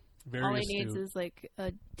 very All he astute. needs is like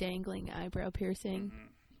a dangling eyebrow piercing.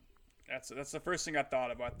 That's the first thing I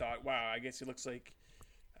thought of. I thought, wow, I guess he looks like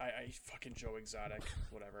I fucking Joe Exotic,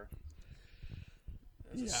 whatever.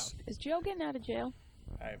 Yeah. Is Joe getting out of jail?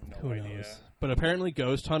 I have no Who idea. knows? But apparently,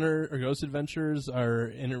 Ghost Hunter or Ghost Adventures are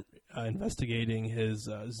investigating his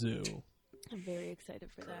zoo. I'm very excited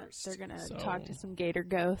for that. Cursed. They're gonna So- talk to some gator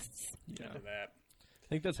ghosts. Yeah, Into that. I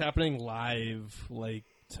think that's happening live, like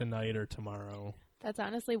tonight or tomorrow. That's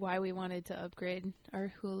honestly why we wanted to upgrade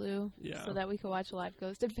our Hulu, Yeah. so that we could watch live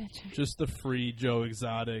Ghost Adventures. Just the free Joe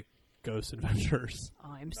Exotic Ghost Adventures.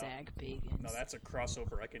 I'm Zach Bagans. No, that's a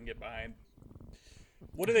crossover I can get behind.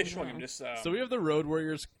 What are they showing him? Just So we have the Road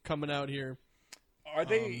Warriors coming out here. are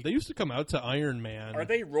they They used to come out to Iron Man. are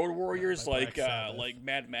they Road Warriors by like Black Sabbath. like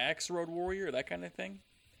Mad Max Road Warrior, that kind of thing?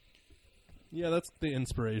 Yeah, that's the I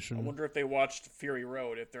inspiration. wonder if they watched Fury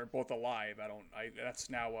Road, if they're both alive. That's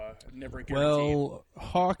now never guaranteed. Well,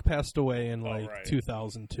 Hawk passed away in like right.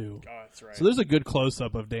 2002. Oh, that's right. So there's a good close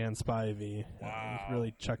up of Dan Spivey. Wow. You can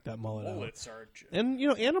really check that mullet out. Bullets are. And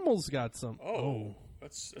Animals got some. Oh,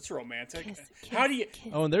 that's romantic. Kiss, How do you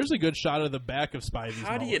kiss. Oh, and there's a good shot of the back of Spivey's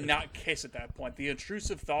how do you mullet. not kiss at that point? The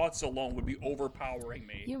intrusive thoughts alone would be overpowering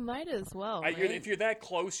me. You might as well. Right? If you're that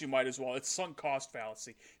close, you might as well. It's sunk cost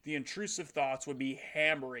fallacy. The intrusive thoughts would be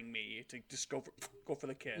hammering me to just go for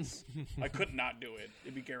the kiss. I could not do it.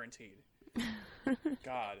 It'd be guaranteed.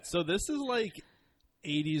 God. So this is like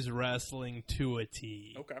 80s wrestling to a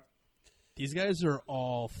T. Okay. These guys are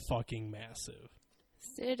all fucking massive.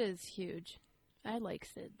 Sid is huge. I like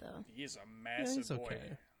Sid though. He's a massive he's boy.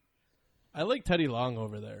 okay. I like Teddy Long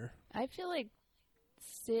over there. I feel like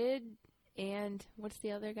Sid and what's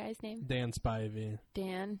the other guy's name? Dan Spivey.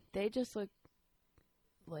 Dan. They just look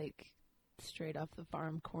like straight off the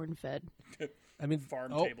farm, corn-fed. I mean,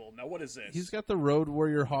 Farm oh, table. Now what is this? he's got the Road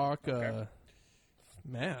Warrior Hawk Okay.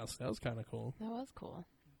 mask. That was kind of cool. That was cool.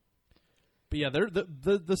 But yeah,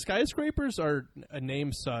 the skyscrapers are a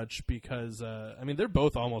name such because I mean they're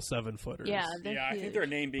both almost 7-footers. Yeah, they're yeah, I huge. think their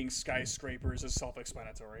name being skyscrapers is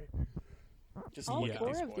self-explanatory. Just All look at four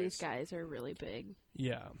these of boys. these guys are really big.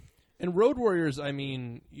 Yeah, and Road Warriors. I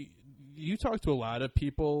mean, you talk to a lot of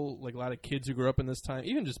people, like a lot of kids who grew up in this time,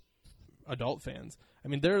 even just adult fans. I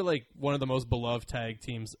mean, they're like one of the most beloved tag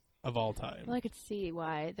teams of all time. Well, I could see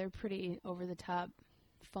why. They're pretty over the top,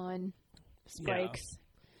 fun, spikes.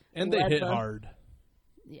 And they hit Leather. hard.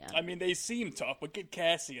 Yeah. I mean, they seem tough, but get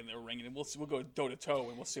Cassie in the ring, and we'll go toe to toe,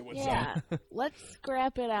 and we'll see what's Yeah. up. Let's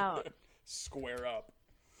scrap it out. Square up.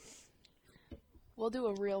 We'll do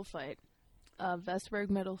a real fight. A Vestberg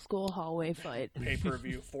Middle School hallway fight. Pay per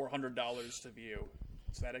view, $400 to view.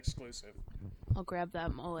 It's that exclusive. I'll grab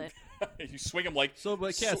that mullet. You swing him like So,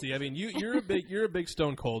 but Cassie, I mean, you're a big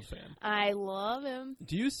Stone Cold fan. I love him.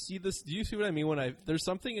 Do you see this? Do you see what I mean when there's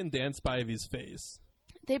something in Dan Spivey's face?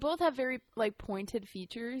 They both have very like pointed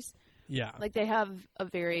features. Yeah, Like they have a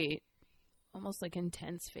very almost like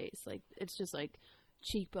intense face. Like it's just like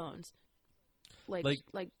cheekbones. Like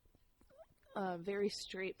very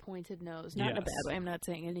straight pointed nose. Not in a Yes. bad way. I'm not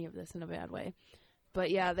saying any of this in a bad way. But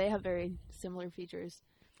yeah, they have very similar features.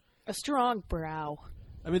 A strong brow.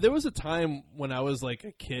 I mean, there was a time when I was like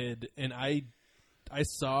a kid, and I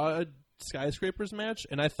saw a skyscrapers match,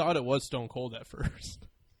 and I thought it was Stone Cold at first.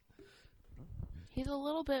 He's a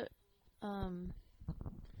little bit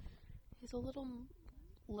he's a little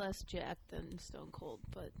less jacked than Stone Cold,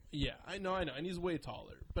 but Yeah, I know, and he's way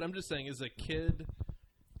taller. But I'm just saying, as a kid,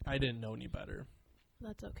 I didn't know any better.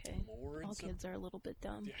 that's okay. Lords All of- kids are a little bit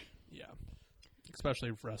dumb. Yeah,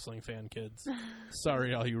 especially wrestling fan kids.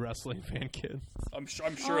 Sorry, all you wrestling fan kids. I'm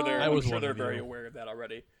sure they're. I I'm was sure one they're of very you. aware of that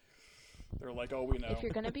already. They're like, oh, we know. If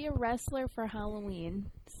you're gonna be a wrestler for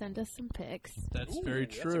Halloween, send us some pics. That's Ooh, very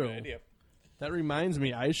That's a true. good idea. That reminds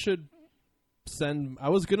me, I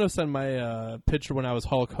was gonna send my picture when I was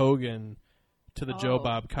Hulk Hogan to the Joe Oh.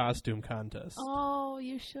 Bob costume contest. Oh,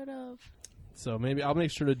 you should have. So maybe I'll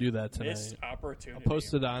make sure to do that tonight. Missed opportunity. I'll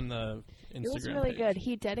post it on the Instagram. It was really page. good.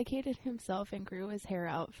 He dedicated himself and grew his hair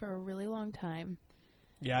out for a really long time.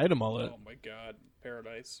 Yeah, I had a mullet, Oh my God,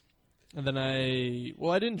 paradise. and then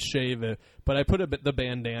I didn't shave it, but I put the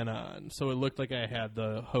bandana on, so it looked like I had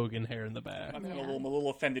the Hogan hair in the back. I'm Yeah. a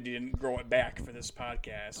little offended you didn't grow it back for this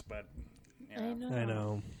podcast, but yeah, I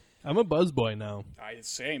know. I'm a buzz boy now.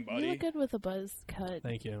 Same, You buddy. look good with a buzz cut,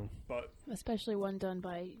 Thank you. But especially one done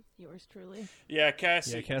by yours truly. yeah,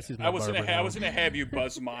 Cassie. Yeah, Cassie's my I was barber now. gonna have you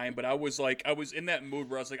buzz mine, but I was in that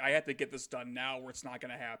mood where I was like, I have to get this done now, or it's not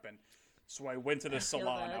gonna happen. So I went to the feel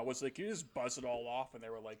salon. that. I was like, "Can you just buzz it all off?" And they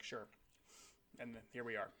were like, "Sure." And here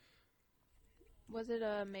we are. Was it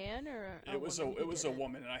a man or a It was woman who it was did a it?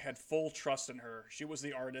 woman, and I had full trust in her. She was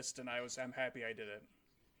the artist, and I'm happy I did it.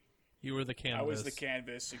 You were the canvas. I was the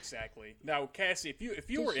canvas, exactly. Now, Cassie, if you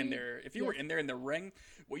Did were in she- there, if you were in there in the ring,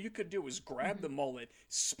 what you could do is grab the mullet,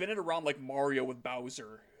 spin it around like Mario with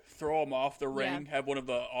Bowser, throw him off the ring, have one of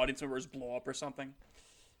the audience members blow up or something.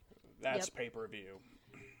 That's Yep. pay-per-view.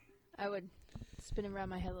 I would spin him around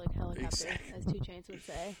my head like a helicopter, Exactly. as 2 Chainz would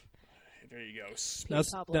say. There you go. Now,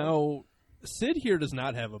 Pablo. now, Sid here does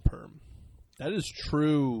not have a perm. That is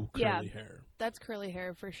true curly Yeah. hair. That's curly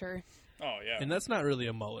hair for sure. Oh yeah. And that's not really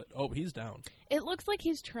a mullet. Oh, he's down. It looks like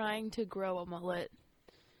he's trying to grow a mullet.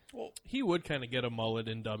 Well, He would kind of get a mullet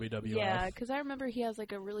in WWF. Yeah, because I remember he has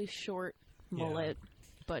like a really short mullet,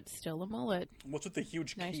 but still a mullet. what's with the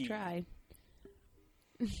huge Nice key? try.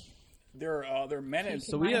 They're men and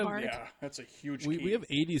So we have- yeah, that's a huge We, key. we have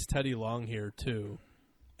 80s Teddy Long here, too.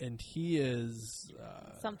 And he is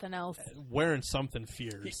Something else. wearing something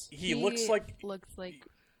fierce. he looks like.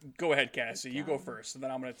 Go ahead, Cassie. You go first, and then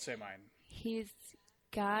I'm going to say mine. he's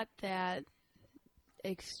got that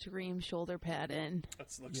extreme shoulder pad in That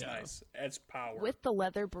looks Yeah. nice. Adds power. with the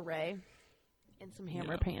leather beret and some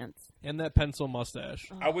hammer Yeah. pants. And that pencil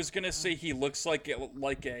mustache. I was gonna say he looks like an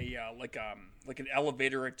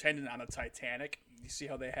elevator attendant on a Titanic. You see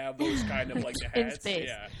how they have those kind of like the In hats? space.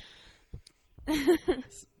 Yeah.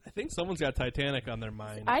 I think someone's got Titanic on their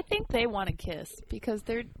mind. I think they want to kiss because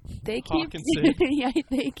they keep Hawk and Sid. yeah,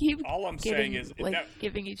 they keep All I'm giving, saying is, like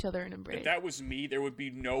giving each other an embrace. if that was me, there would be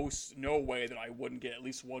no way that I wouldn't get at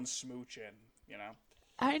least one smooch in. You know,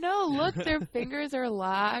 I know. Look, their fingers are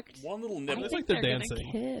locked. one little I nibble, It's think like they're they're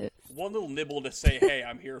dancing. gonna kiss. one little nibble to say, "Hey,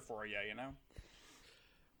 I'm here for you." You know,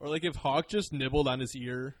 Or like if Hawk just nibbled on his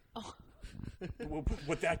ear.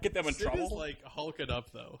 would that get them in Sid trouble? is like Hulk it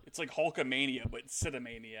up though. It's like Hulkamania, but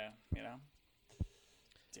Sidamania. You know,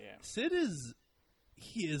 damn, Sid is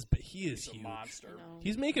he's he's a huge. monster. I know.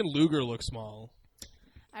 He's making Luger look small.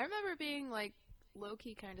 I remember being like low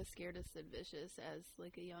key kind of scared of Sid Vicious as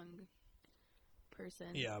like a young person.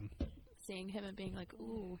 Yeah. Seeing him and being like,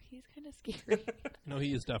 ooh, he's kind of scary. No,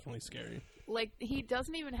 he is definitely scary. Like he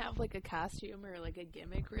doesn't even have like a costume or like a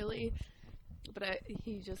gimmick really, but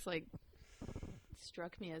he just like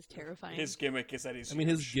struck me as terrifying. His gimmick is that he's. I mean,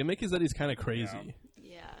 his huge. gimmick is that he's kind of crazy.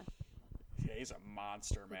 Yeah. Yeah, he's a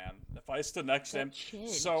monster, man. If I stood next to That him, chin,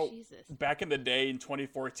 so Jesus. back in the day in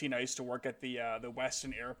 2014, I used to work at the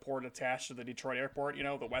Westin Airport attached to the Detroit Airport. You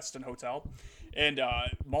know, the Westin Hotel, and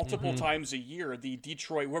multiple times a year, the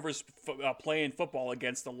Detroit whoever's playing football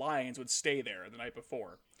against the Lions would stay there the night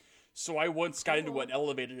before. So I once got into an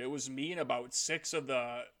elevator. It was me and about 6 of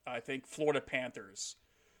the I think Florida Panthers.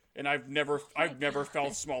 And I've never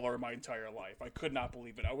felt smaller in my entire life. I could not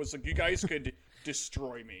believe it. I was like, you guys could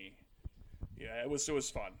destroy me. Yeah, it was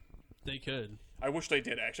fun. They could. I wish they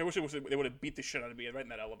did, actually. I wish they would have beat the shit out of me right in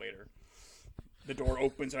that elevator. The door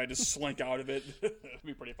opens and I just slink out of it. That'd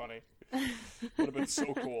be pretty funny. Would have been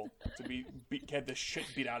so cool to had the shit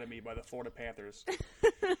beat out of me by the Florida Panthers.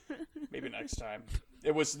 Maybe next time.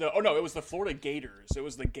 It was the Florida Gators. It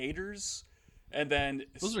was the Gators, and then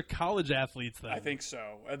Those are college athletes, then. I think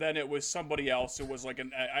so. And then it was somebody else who was like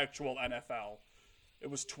an actual NFL. It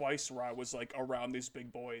was twice where I was like around these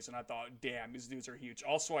big boys, and I thought, damn, these dudes are huge.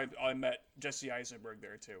 Also, I met Jesse Eisenberg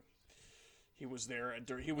there too. He was there.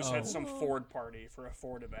 He was at some Ford party for a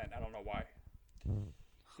Ford event. I don't know why.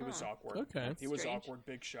 He was awkward. Okay. He was Strange. awkward.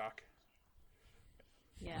 Big shock.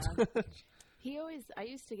 Yeah. I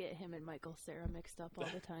used to get him and Michael Cera mixed up all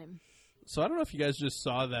the time. So I don't know if you guys just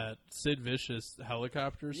saw that Sid Vicious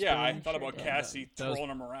helicopter story. Yeah, I thought sure about did. Cassie That was-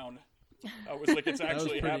 twirling him around. I was like, it's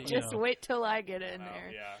actually pretty- happening. yeah. Just wait till I get in Oh,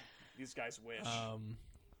 there. yeah, these guys wish.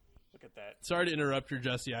 Look at that. Sorry to interrupt your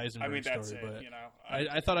Jesse Eisenberg I mean, that's story, it. but You know,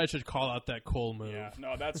 I thought I should call out that Cole move. yeah,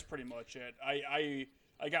 no, that's pretty much it.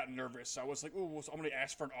 I got nervous. I was like, "Ooh, I'm going to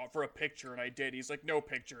ask for a picture," and I did. He's like, "No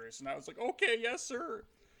pictures," and I was like, "Okay, yes, sir."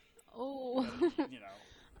 Oh. You know,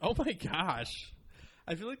 Oh my gosh.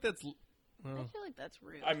 I feel like that's... I feel like that's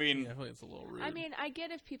rude. I mean, Yeah, I feel like it's a little rude. I mean, I get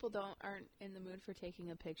if people aren't in the mood for taking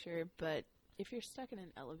a picture, but if you're stuck in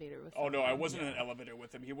an elevator with oh no, someone, I wasn't in an elevator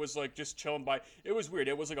with him. He was like just chilling by. It was weird.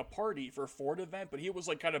 It was like a party for a Ford event, but he was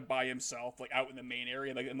like kind of by himself, like out in the main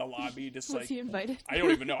area, like in the lobby, just was like he invited? I don't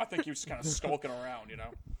even know. I think he was just kind of skulking around, you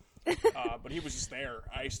know. But he was just there.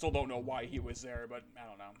 I still don't know why he was there, but I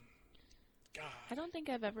don't know. God. I don't think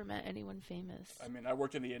I've ever met anyone famous. I mean, I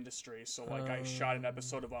worked in the industry, so like I shot an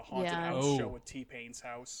episode of a haunted Yeah. house Oh. show at T-Pain's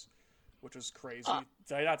house, which was crazy.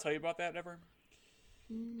 Did I not tell you about that ever?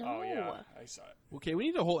 No. Oh yeah, I saw it. Okay, we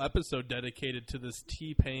need a whole episode dedicated to this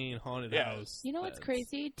T-Pain haunted Yeah. house. You know what's That's-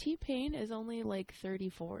 crazy? T-Pain is only like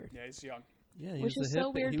 34. Yeah, he's young. Yeah, he Which was is a hit, so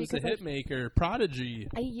weird he was a because hit maker, prodigy.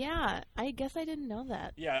 I guess I didn't know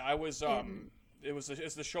that. Yeah, I was.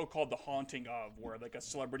 It's the show called The Haunting of, where like a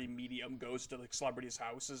celebrity medium goes to like celebrities'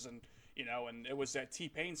 houses, and you know, and it was at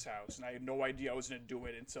T-Pain's house, and I had no idea I was going to do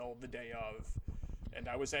it until the day of, and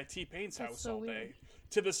I was at T-Pain's That's house so all day. weird.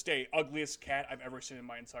 To this day, ugliest cat I've ever seen in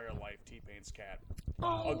my entire life. T-Pain's cat,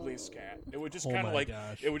 ugliest cat. It would just Oh kind of my like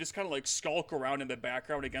gosh. it would just kind of like skulk around in the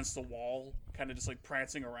background against the wall, kind of just like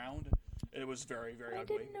prancing around. It was very, very I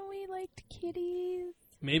ugly. didn't know he liked kitties.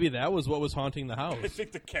 Maybe that was what was haunting the house. I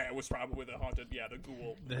think the cat was probably the haunted. Yeah, the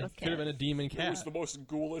ghoul. That Okay. could have been a demon It cat. was the most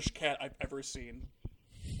ghoulish cat I've ever seen.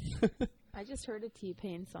 I just heard a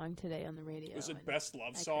T-Pain song today on the radio. Was it and Best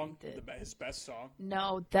Love I Song? cranked it. His best song?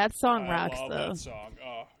 No, that song rocks I love though. that song.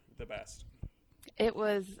 Oh, the best. It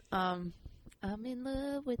was I'm in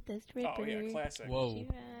love with the stripper. Oh, yeah, classic. Whoa. She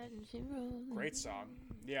ride and she roll. Great song.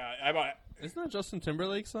 Yeah, Isn't that Justin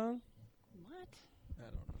Timberlake's song? What? I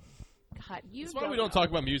don't know. God, you That's don't why we don't know. talk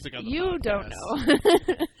about music on the You podcast. don't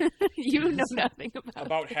know. You know nothing about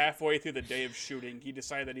about it. halfway through the day of shooting, he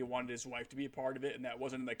decided that he wanted his wife to be a part of it, and that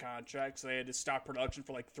wasn't in the contract, so they had to stop production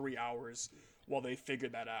for like 3 hours while they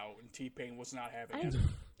figured that out, and T-Pain was not having it.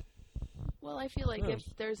 Well, I feel like Oh. if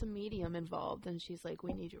there's a medium involved, then she's like,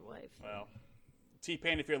 "We need your wife." Well,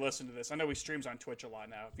 T-Pain, if you're listening to this, I know he streams on Twitch a lot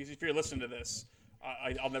now. If you're listening to this,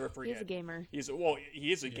 I'll never forget. He's a gamer. He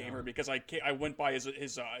is a gamer because I went by his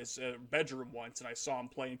bedroom once and I saw him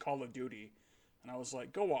playing Call of Duty, and I was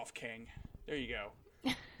like, "Go off, King." There you go.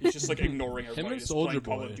 He's just like ignoring everybody. Him and just playing Soldier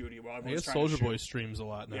Call Boy. of Duty while I everyone's guess trying to Soldier Boy shoot. streams a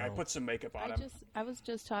lot now. Yeah, I put some makeup on him. I was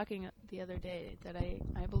just talking the other day that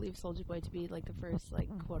I believe Soldier Boy to be like the first like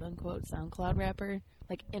quote unquote SoundCloud rapper,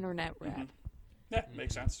 like internet rap. Yeah,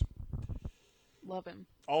 makes sense. Love him.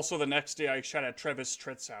 Also, the next day I shot at Travis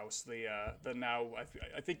Tritt's house. The now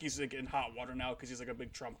I think he's like in hot water now because he's like a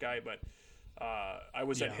big Trump guy. But I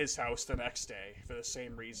was at his house the next day for the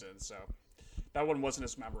same reason. So that one wasn't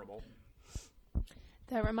as memorable.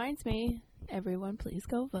 That reminds me, everyone, please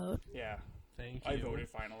go vote. Yeah, Thank you. I voted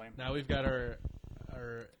finally. Now we've got our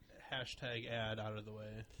hashtag ad out of the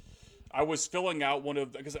way. I was filling out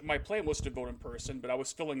because my plan was to vote in person, but I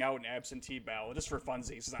was filling out an absentee ballot just for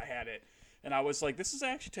funsies as I had it. And I was like, this is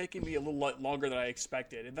actually taking me a little longer than I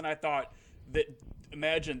expected. And then I thought that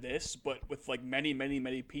imagine this, but with like many, many,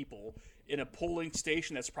 many people in a polling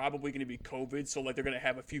station that's probably going to be COVID. So like they're going to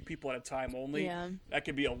have a few people at a time only. Yeah. That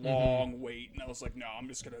could be a long wait. And I was like, no, I'm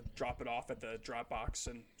just going to drop it off at the drop box.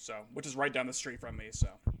 And so, which is right down the street from me. So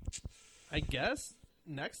I guess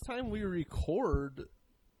next time we record,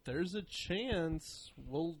 there's a chance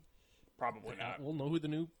we'll know who the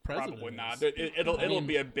new president probably is. not. It'll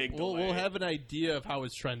be a big delay. We'll have an idea of how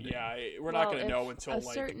it's trending. Yeah, we're not going to know until if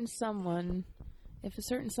a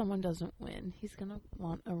certain someone doesn't win, he's gonna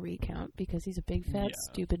want a recount because he's a big fat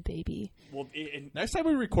stupid baby. Well, Next time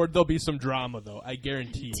we record, there'll be some drama, though. I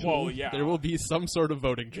guarantee you. Well, yeah. There will be some sort of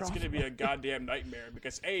voting it's drama. going to be a goddamn nightmare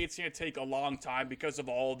because it's going to take a long time because of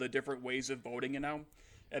all the different ways of voting, and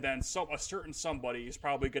then a certain somebody is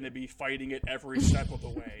probably going to be fighting it every step of the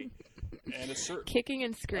way. And Kicking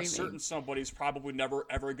and screaming. A certain somebody's probably never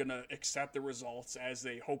ever going to accept the results as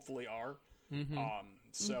they hopefully are.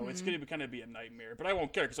 So it's going to kind of be a nightmare. But I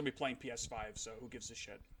won't care because I'll be playing PS5, so who gives a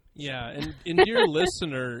shit? Yeah, and dear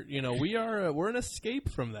listener, we're an escape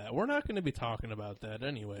from that. We're not going to be talking about that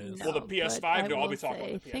anyways. Well, the PS5, I'll be talking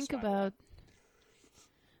about the PS5. Think about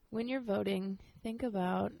when you're voting. Think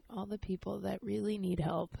about all the people that really need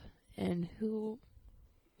help and who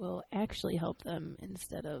will actually help them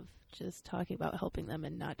instead of just talking about helping them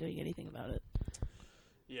and not doing anything about it.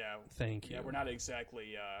 Yeah. Thank you. Yeah, we're not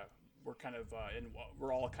exactly. We're kind of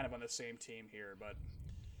we're all kind of on the same team here, but.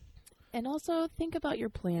 And also think about your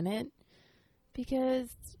planet, because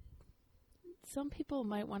some people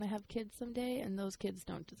might want to have kids someday, and those kids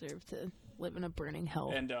don't deserve to live in a burning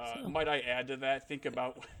hell. And might I add to that? Think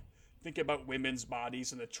about women's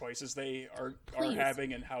bodies and the choices they are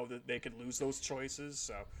having, and how they could lose those choices.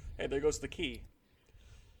 So, hey, there goes the key.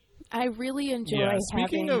 I really enjoy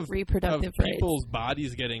speaking having of reproductive people's rights.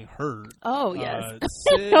 bodies getting hurt. Oh, yes.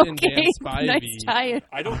 Sid and Dan Spivey nice tie-in.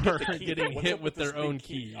 I don't get the are key. getting What's hit up with this their own big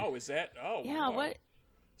key. Oh, is that? Oh, Yeah, wow. what?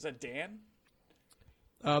 Is that Dan?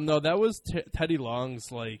 No, that was Teddy Long's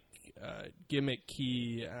gimmick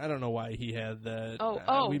key. I don't know why he had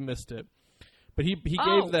that. We missed it, but he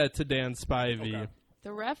gave that to Dan Spivey, Okay.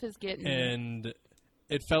 The ref is getting... and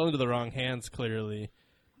it fell into the wrong hands clearly,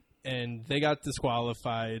 and they got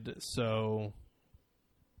disqualified. So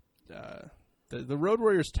the Road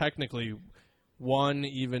Warriors technically won,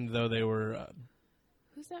 even though they were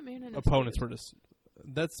Who's that man in opponents were just.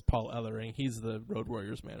 That's Paul Ellering. He's the Road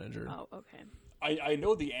Warriors manager. Oh, okay. I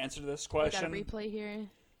know the answer to this I got a question. replay here.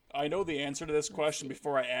 I know the answer to this question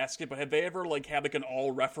before I ask it, but have they ever had an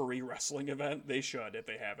all-referee wrestling event? They should if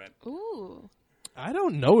they haven't. Ooh. I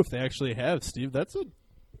don't know if they actually have, Steve. It's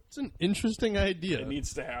an interesting idea. It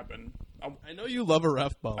needs to happen. I know you love a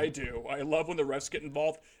ref bump. I do. I love when the refs get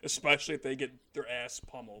involved, especially if they get their ass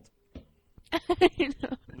pummeled. I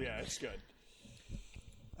know. Yeah, it's good.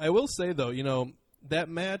 I will say though, that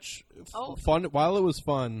match, Oh. fun. While it was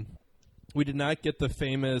fun, we did not get the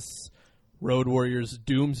famous Road Warriors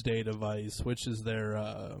Doomsday device, which is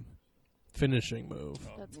their finishing move.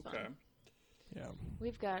 That's Okay. fun. Yeah.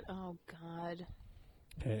 We've got... Oh, God.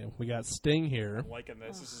 Okay, we got Sting here. I'm liking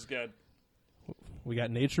this. This is good. We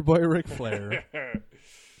got Nature Boy Ric Flair.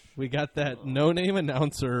 We got that no-name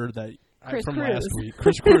announcer that Chris from Cruz. last week,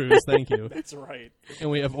 Chris Cruz. Thank you. That's right.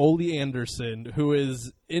 And we have Ole Anderson, who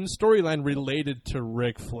is in storyline related to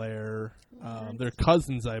Ric Flair. They're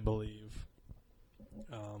cousins, I believe.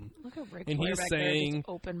 Look at Ric And Flair he's back there, saying- just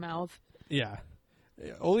open mouth. Yeah.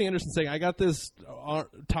 Ole Anderson saying, I got this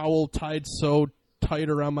towel tied so tight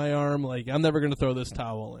around my arm, I'm never going to throw this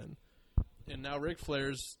towel in. And now Ric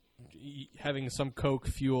Flair's having some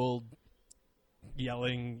Coke-fueled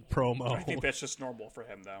yelling promo. I think that's just normal for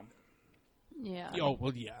him, though. Yeah. Oh,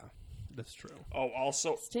 well, yeah. That's true. Oh,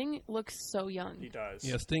 also, Sting looks so young. he does.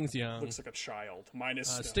 Yeah, Sting's young. Looks like a child. Minus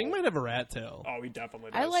Sting might have a rat tail. Oh, he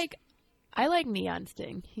definitely does. I like Neon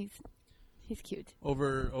Sting. He's cute.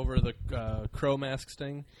 Over the crow mask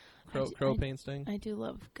Sting? Crow paint Sting? I do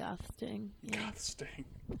love Goth Sting. Yeah. God, Sting.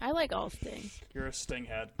 I like all Sting. You're a Sting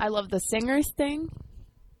head. I love the singer Sting.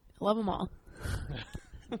 I love them all.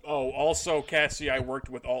 Oh, also, Cassie, I worked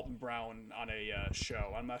with Alton Brown on a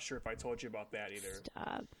show. I'm not sure if I told you about that either.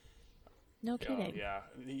 Stop. No kidding. Yeah.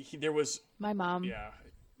 There was... My mom. Yeah.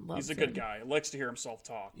 Loves He's a good him. guy. Likes to hear himself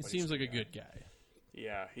talk. He but seems he's like a guy. good guy.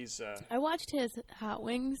 Yeah, he's... I watched his Hot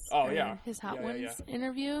Wings. Oh, or yeah. His Hot Yeah, Wings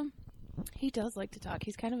interview. He does like to talk.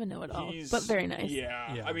 He's kind of a know-it-all, He's, but very nice.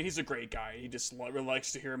 Yeah. Yeah. I mean, he's a great guy. He just really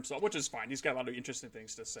likes to hear himself, which is fine. He's got a lot of interesting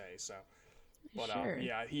things to say. So, but Sure.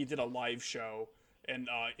 yeah, he did a live show, and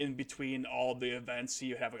in between all the events, he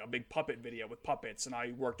would have like a big puppet video with puppets, and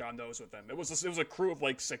I worked on those with him. It was a crew of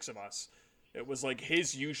like 6 of us. It was like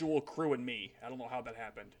his usual crew and me. I don't know how that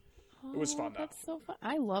happened. It was fun though. That's so fun.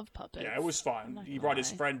 I love puppets. Yeah, it was fun. not He gonna brought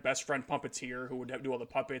his lie. best friend puppeteer, who would do all the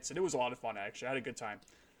puppets, and it was a lot of fun. Actually, I had a good time.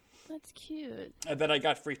 That's cute. And then I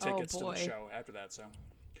got free tickets to the boy. show after that. So,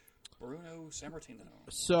 Bruno Sammartino.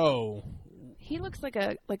 So, He looks like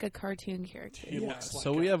a cartoon character. He looks like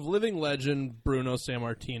so we have living legend Bruno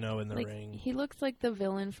Sammartino in the Like ring. he looks like the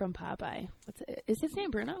villain from Popeye. Is his name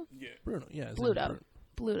Bruno? Yeah, Bruno, yeah. his name's Bluto.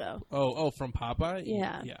 Bluto. Oh, from Popeye?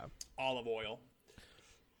 Yeah. Yeah. olive oil.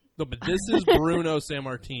 No, but this is Bruno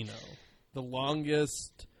Sammartino, the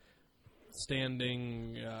longest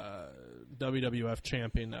standing WWF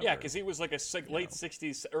champion ever. Yeah, because he was like a late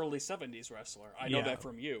 60s, early 70s wrestler. I know Yeah. that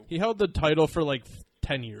from you. He held the title for like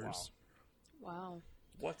 10 years. Wow.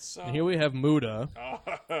 What's And here we have Muda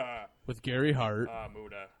Muda? with Gary Hart.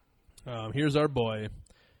 Muda. Here's our boy,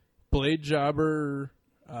 Blade Jobber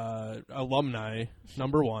alumni,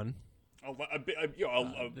 number 1. A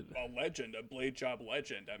legend, a blade job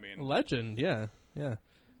legend. I mean, Legend, yeah.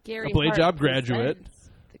 Gary A Blade Hart Job graduate. presents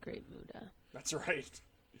The Great Muda. that's right.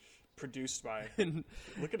 Produced by.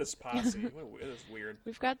 Look at his posse. It is weird.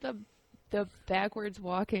 We've got the backwards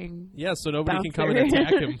walking. Yeah, so nobody can come and Bouncer.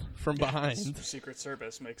 attack him from behind. Secret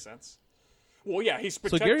Service makes sense. Well, yeah, he's So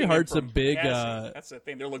protecting Gary him Hart's a from big, Cassie. That's the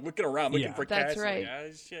thing. They're like looking around, looking Yeah. for That's Cassie. right.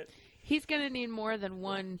 Ah, shit. He's gonna need more than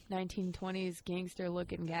one 1920s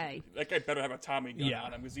gangster-looking guy. That guy better have a Tommy gun Yeah.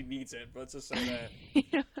 on him because he needs it. But let's just say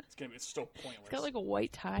that it's still pointless. He's got like a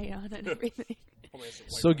white tie on and everything. Probably has a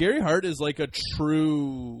white So one. Gary Hart is like a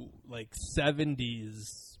true like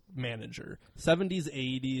 70s manager. 70s,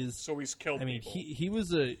 80s. So he's killed I mean, people. he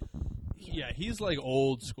was he's like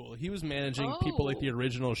old school. He was managing people like the Oh.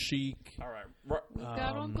 original Sheik. All right. We've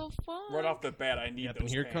got Uncle Funk. Right off the bat, I need Yep, those and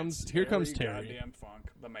here pants. comes Terry. Goddamn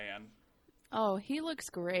Funk, the man. Oh, he looks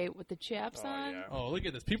great with the chaps Oh, on. yeah. Oh, look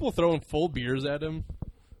at this. People throwing full beers at him.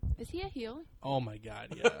 Is he a heel? Oh my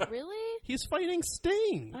god, yeah. Really? He's fighting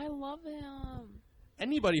Sting. I love him.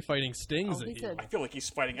 Anybody fighting Sting's Oh, a he's heel. I feel like he's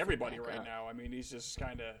fighting everybody back right up. now. I mean, he's just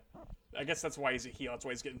kind of. I guess that's why he's a heel. That's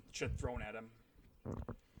why he's getting shit thrown at him.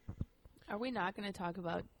 Are we not going to talk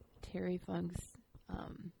about Terry Funk's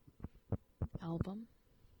album?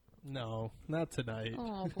 No, not tonight.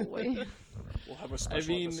 Oh boy. We'll have a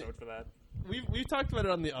special mean- episode for that. We've talked about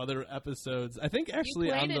it on the other episodes. I think actually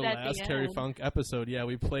played on the it at the last Terry end. Funk episode, yeah,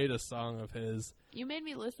 we played a song of his. You made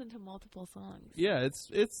me listen to multiple songs. Yeah,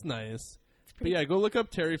 it's nice. But pretty- yeah, go look up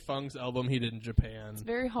Terry Funk's album he did in Japan. It's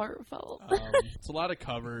very heartfelt. It's a lot of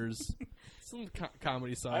covers, some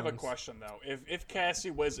comedy songs. I have a question though. If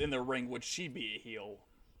Cassie was in the ring, would she be a heel?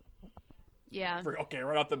 Yeah. Okay,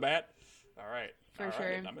 right off the bat. All right. For All right,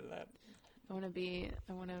 sure. I'm into that. I want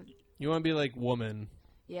to, You want to be like Woman?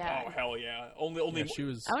 yeah. Oh hell yeah! Only Yeah, she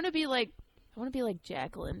was. I want to be like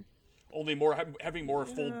Jacqueline. only more having more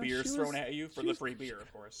full Yeah, beers she thrown was- at you for she the was- free beer,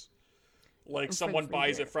 of course. Like For someone free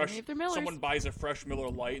buys beer. a fresh, Only if they're Millers. someone buys a fresh Miller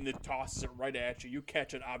Lite and it tosses it right at you. You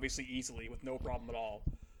catch it obviously easily with no problem at all.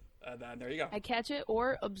 And then there you go. I catch it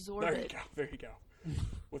or absorb There you it. go. There you go.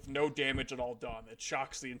 With no damage at all done. It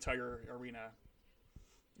shocks the entire arena.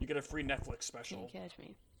 You get a free Netflix special. Can't catch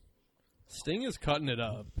me. Sting is cutting it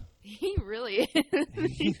up, He really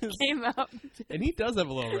is. He came out. and he does have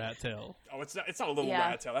a little rat tail. Oh, it's not a little Yeah,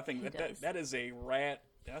 rat tail. That thing he does. that is a rat.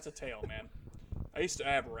 That's a tail, man. I used to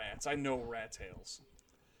have rats. I know rat tails.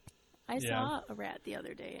 I Yeah. saw a rat the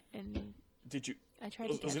other day, and Did you? I tried I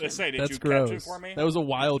to was catch gonna him. say, did That's you gross. catch it for me? That was a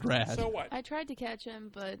wild rat. So what? I tried to catch him,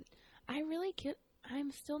 but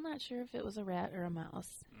I'm still not sure if it was a rat or a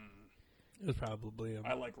mouse. It was probably a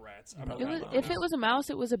I like rats. I'm a It rat was, lover. if it was a mouse,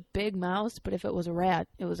 it was a big mouse, but if it was a rat,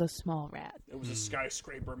 it was a small rat. It was a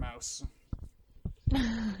skyscraper mouse.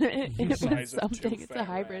 It was Size of two something. It's a fat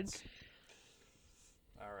hybrid. rats.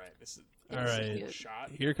 All right, this is All right. cute.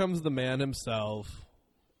 shot. Here comes the man himself.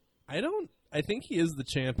 I think he is the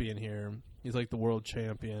champion here. He's like the world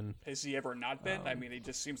champion. Has he ever not been? I mean, it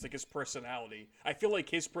just seems like his personality. I feel like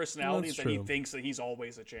his personality is That's that he true. thinks that he's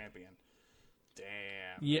always a champion. Damn.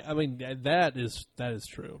 Yeah, I mean that is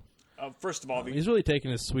true. First of all, He's really taking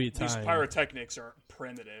his sweet these time. pyrotechnics are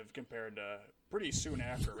primitive compared to pretty soon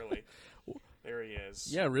after, really. There he is.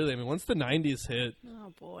 Yeah, really. I mean, once the '90s hit,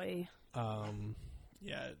 Oh boy.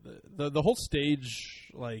 yeah, the whole stage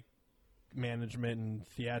like management and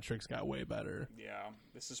theatrics got way better. Yeah,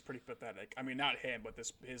 this is pretty pathetic. I mean, not him, but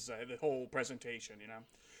his the whole presentation. You know.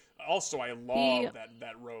 Also, I love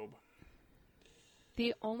that robe,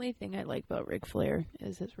 The only thing I like about Ric Flair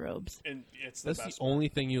is his robes. and it's the That's best. the only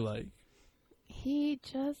thing you like. He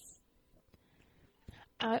just.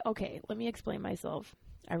 Okay, let me explain myself.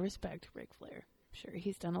 I respect Ric Flair. Sure,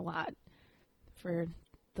 he's done a lot for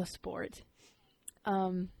the sport.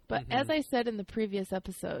 But as I said in the previous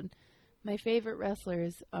episode, my favorite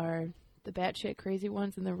wrestlers are the batshit crazy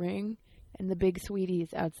ones in the ring and the big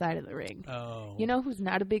sweeties outside of the ring. Oh, You know who's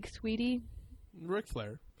not a big sweetie? Ric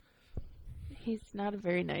Flair, He's not a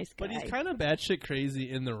very nice guy. but he's kind of batshit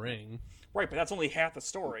crazy in the ring. Right, but that's only half the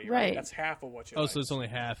story. Right. That's half of what you. Oh, like. so it's only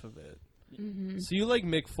half of it. Mm-hmm. So you like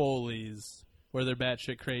Mick Foley's, where they're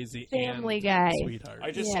batshit crazy Family and Guy. sweetheart.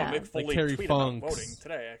 I just Yeah. saw Mick Foley Like Terry tweet about Funk's. voting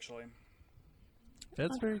today. Actually,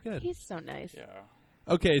 That's very good. He's so nice. yeah.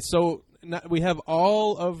 Okay, so we have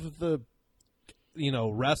all of the,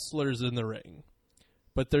 wrestlers in the ring,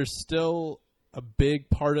 but there's still a big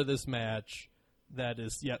part of this match that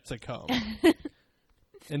is yet to come,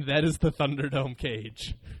 and that is the Thunderdome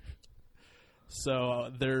cage. So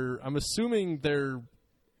I'm assuming they're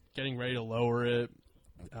getting ready to lower it.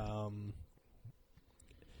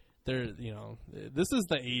 This is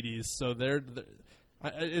the '80s, so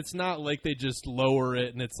it's not like they just lower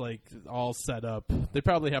it and it's like all set up. They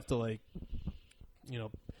probably have to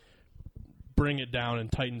bring it down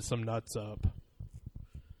and tighten some nuts up.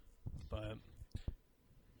 But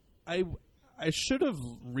I should have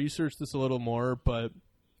researched this a little more. But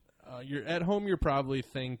you're at home, you're probably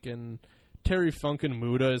thinking Terry Funk and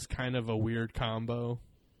Muda is kind of a weird combo,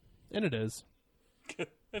 and it is.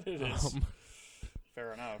 It is.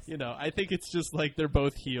 Fair enough. I think it's just like they're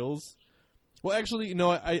both heels. Well, actually,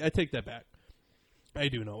 I take that back. I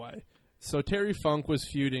do know why. So Terry Funk was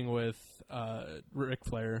feuding with Ric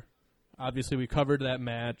Flair. Obviously, we covered that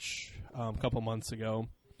match a couple months ago.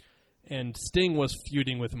 And Sting was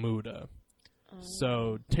feuding with Muda.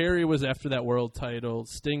 So Terry was after that world title.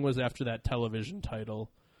 Sting was after that television title.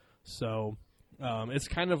 So it's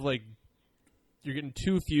kind of like you're getting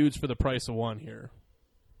two feuds for the price of one here.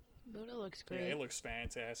 Muda looks Yeah, great. it looks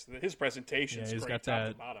fantastic. His presentation is Yeah, he's great, got top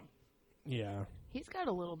that- to bottom. Yeah. He's got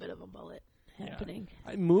a little bit of a mullet happening.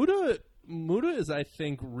 Muda is, I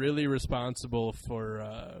think, really responsible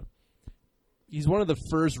for. He's one of the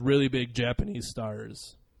first really big Japanese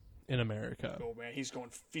stars in America. Oh man, he's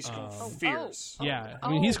going fierce. Yeah, I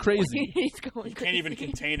mean he's crazy. He's going You crazy. can't even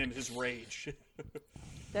contain his rage.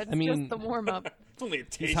 That's I mean- just the warm up. It's only a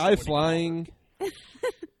taste. He's of high what he can flying.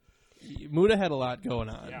 Muda had a lot going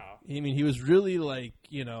on. Yeah. I mean, he was really like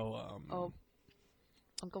Oh,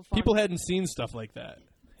 Uncle Funk. people hadn't seen stuff like that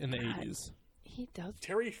in the God. 80s. He does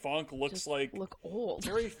Terry Funk looks just like look old.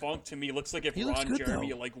 Terry Funk to me looks like if He looks Ron good,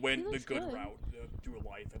 Jeremy though. went He the looks good good. route through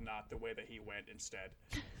life and not the way that he went instead.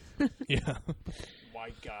 Yeah. My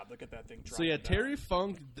God, look at that thing. So yeah, dropping Terry down.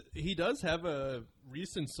 Funk, he does have a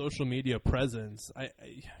recent social media presence. I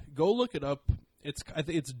go look it up. I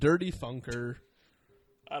think it's Dirty Funker.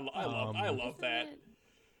 I love that.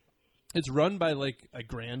 It's run by like a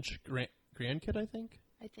grandkid, I think,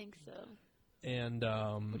 I think so. and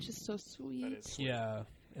Which is so sweet. Um, That is sweet. yeah,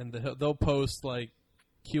 and they'll post like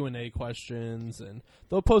Q&A questions, and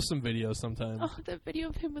they'll post some videos sometimes. Oh, that video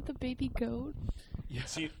of him with the baby goat. Yeah.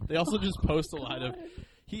 See, They also just post a Oh, lot of. God.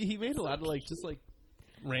 He made a lot of like just like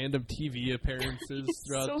random TV appearances He's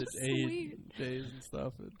throughout so the sweet. days and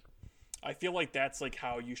stuff. And, I feel like that's like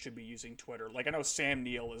how you should be using Twitter. Like I know Sam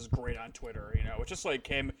Neill is great on Twitter. It's just like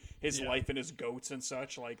him, his Yeah. life and his goats and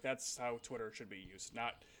such. Like that's how Twitter should be used,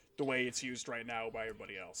 not the way it's used right now by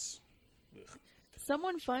everybody else. Ugh.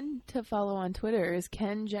 Someone fun to follow on Twitter is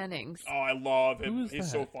Ken Jennings. Oh, I love him. Who is He's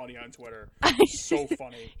that? so funny on Twitter. So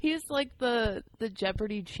funny. He's like the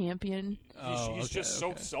Jeopardy champion. He's just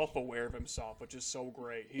so self-aware of himself, which is so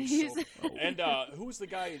great. He's so, and who's the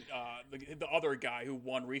guy? The other guy who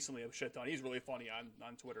won recently a shit ton. He's really funny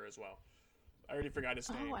on Twitter as well. I already forgot his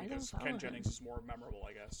name I don't because follow Ken him. Jennings is more memorable,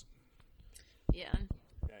 I guess. Yeah.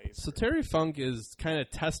 Yeah, he he's So Terry Funk is kind of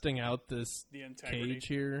testing out this the integrity. cage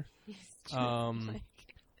here. He's just, Um,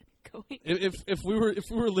 going. If we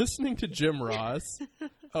were listening to Jim Ross,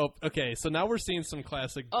 okay. So now we're seeing some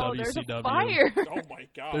classic Oh, WCW. there's a fire. Oh my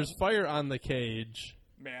god, There's fire on the cage,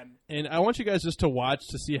 man. and I want you guys just to watch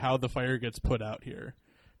to see how the fire gets put out here,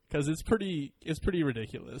 because it's pretty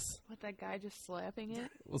ridiculous. What, that guy just slapping it?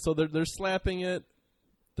 Well, so they're slapping it.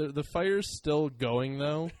 The fire's still going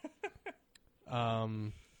though.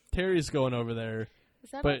 Terry's going over there. Is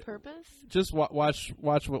that But- on purpose? Just watch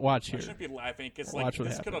I here. shouldn't be laughing because Watch what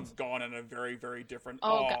this could happens. have gone in a very, very different.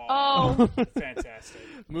 Oh, oh. Fantastic!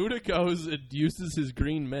 Muda goes and uses his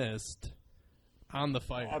green mist on the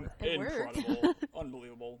fire. It worked. Incredible,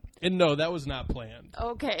 unbelievable. And no, that was not planned.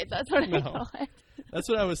 Okay, that's what I No. thought. That's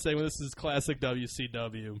what I was saying. This is classic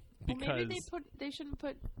WCW Well, because maybe they shouldn't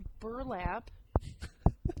put burlap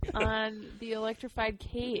on the electrified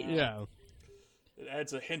cage. yeah. It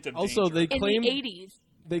adds a hint of Also, danger. they In claim the 80s.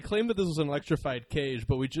 they claim that this was an electrified cage,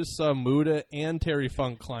 but we just saw Muda and Terry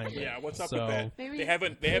Funk climb it. Yeah, what's up So- with that? Maybe They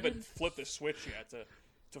haven't they didn't- flipped the switch yet to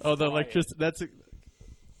Oh, the fry electricity. That's a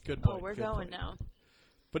good point. Oh, we're good going point. now.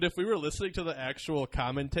 But if we were listening to the actual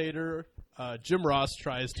commentator, Jim Ross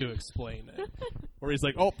tries to explain it, where he's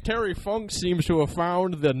like, "Oh, Terry Funk seems to have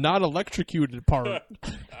found the not electrocuted part." it.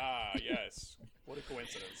 Ah, yes. What a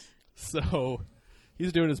coincidence. So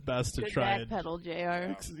he's doing his best to Good try and backpedal,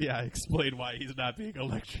 JR. explain why he's not being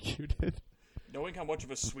electrocuted. Knowing how much of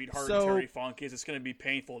a sweetheart So- Terry Funk is, it's going to be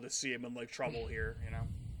painful to see him in like trouble here. You know,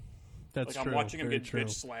 That's like true. I'm watching him very get true.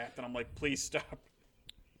 bitch slapped, and I'm like, please stop.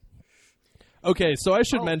 Okay, so I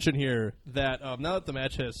should Oh. mention here that now that the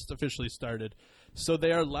match has officially started, so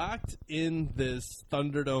they are locked in this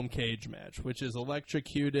Thunderdome cage match, which is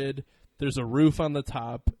electrocuted. There's a roof on the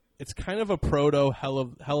top. It's kind of a proto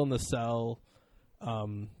Hell in the Cell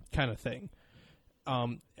kind of thing.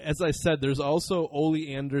 As I said, there's also Ole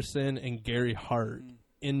Anderson and Gary Hart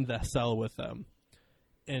in the cell with them.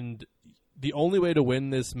 And the only way to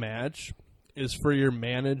win this match is for your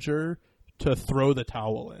manager to throw the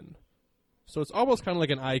towel in. So it's almost kind of like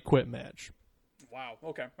an I Quit match. Wow.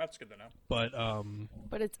 Okay, that's good to know.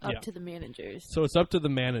 But It's up Yeah. to the managers. so it's up to the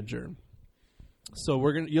manager. So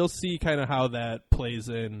you'll see kind of how that plays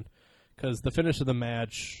in, because the finish of the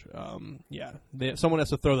match, someone has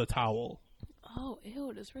to throw the towel. Oh,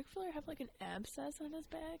 ew. Does Ric Flair have like an abscess on his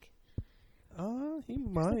back? He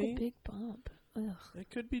Like a might. big bump. Ugh. It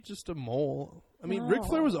could be just a mole. I mean, Ric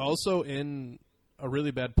Flair was also in a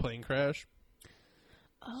really bad plane crash,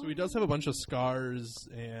 so he does have a bunch of scars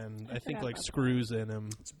and I think forgot like about screws in him.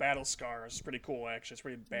 It's Battle Scars. It's pretty cool, actually. It's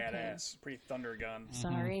pretty badass. Pretty thunder gun.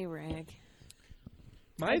 Sorry, Rick.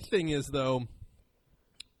 My thing is, though,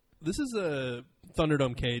 this is a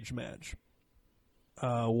Thunderdome cage match.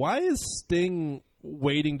 Why is Sting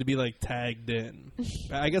waiting to be like tagged in?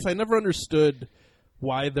 I guess I never understood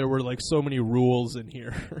why there were like so many rules in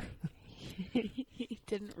here. He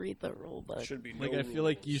didn't read the rule book. Should be no Like I feel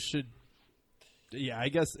like you rules. should. Yeah, I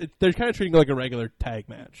guess they're kind of treating it like a regular tag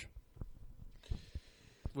match,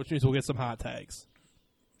 which means we'll get some hot tags.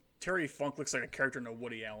 Terry Funk looks like a character in a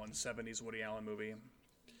Woody Allen 70s Woody Allen movie.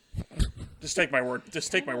 Just take my word.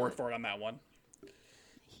 Just take my word for it on that one.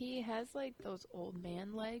 He has like those old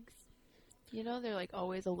man legs. You know, they're like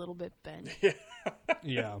always a little bit bent.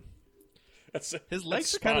 Yeah, That's his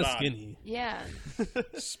legs that's are kind of spot on. skinny. Yeah,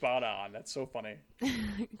 Spot on. That's so funny.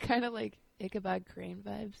 kind of like Ichabod Crane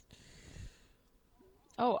vibes.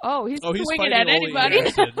 Oh, he's Oh, he's swinging fighting at Ole anybody.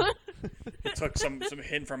 Anderson. He took some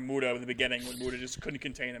hint from Muda in the beginning when Muda just couldn't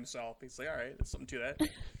contain himself. He's like, all right, there's something to that.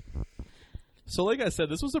 So, like I said,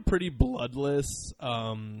 this was a pretty bloodless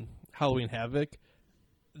Halloween Havoc.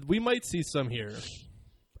 We might see some here.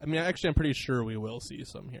 I mean, actually, I'm pretty sure we will see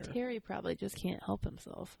some here. Terry probably just can't help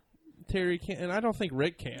himself. Terry can't, and I don't think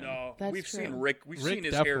Rick can. No, That's we've true. seen Rick. We've Rick seen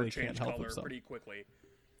his hair definitely change can't help color himself. pretty quickly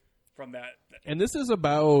from that. And this is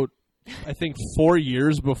about, I think, 4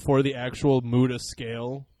 years before the actual Muda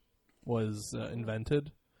scale was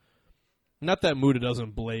invented. Not that Muda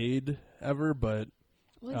doesn't blade ever, but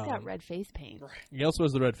Well, he's got red face paint. he also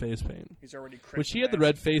has the red face paint. He's already Which he had the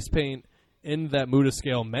red face paint in that Muda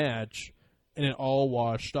scale match, and it all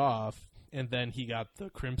washed off, and then he got the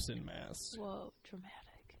crimson mask. Whoa, dramatic.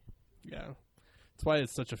 Yeah. That's why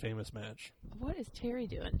it's such a famous match. What is Terry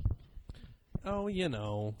doing? Oh, you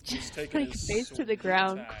know. He's taking Like his face to the sweet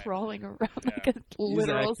ground, time. crawling around like a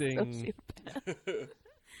literal acting- sociopath.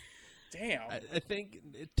 Damn. I think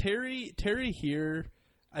Terry here,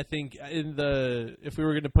 I think if we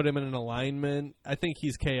were going to put him in an alignment, I think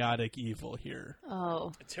he's chaotic evil here.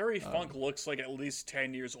 Oh, Terry Funk looks like at least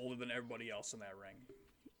 10 years older than everybody else in that ring.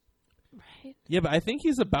 Right? Yeah, but I think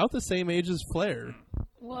he's about the same age as Flair.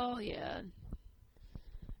 Well, yeah.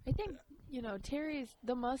 I think, Terry's,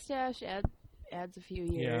 the mustache adds a few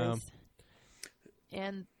years.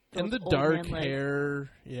 And And the those old dark man legs. hair.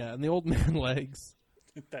 Yeah, and the old man legs.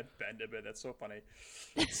 That bend a bit. That's so funny.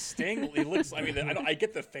 Sting, he looks. I mean, I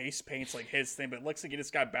get the face paint's like his thing, but it looks like he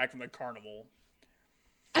just got back from the carnival.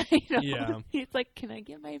 I know. Yeah. He's like, can I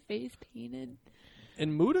get my face painted?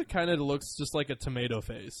 And Muta kind of looks just like a tomato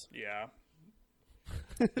face. Yeah.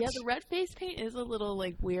 Yeah, the red face paint is a little,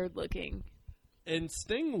 weird looking. And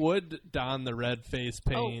Sting would don the red face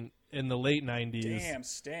paint in the late 90s Damn,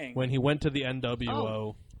 Sting. when he went to the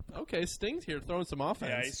NWO. Okay, Sting's here throwing some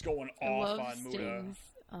offense. Yeah, he's going I off love on Muta. Sting's.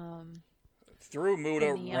 Through Muta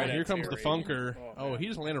in the right Here at comes the Terry. Funker. Oh, Oh, man. he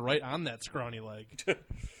just landed right on that scrawny leg. The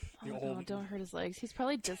Oh, old- no, don't hurt his legs. He's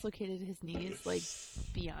probably dislocated his knees,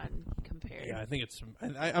 beyond compare. Yeah, I think it's...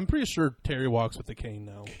 I'm pretty sure Terry walks with the cane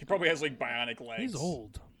now. He probably has bionic legs. He's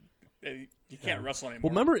old. He can't wrestle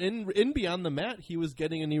anymore. Well, remember in Beyond the Mat, he was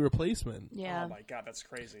getting a knee replacement. Yeah. Oh my god, that's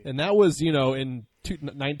crazy. And that was, in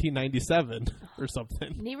 1997 or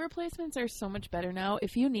something. Knee replacements are so much better now.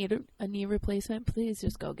 If you need a knee replacement, please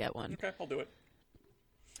just go get one. Okay, I'll do it.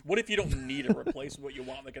 What if you don't need a replacement, but you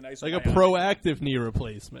want a nice Like a bionic- proactive knee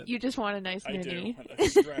replacement. You just want a nice I new do. knee. A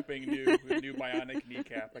strapping new bionic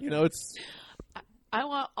kneecap. It's I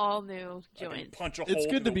want all new I can joints. punch a It's hole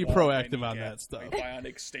good through to be the wall with my proactive on kneecap. that stuff. My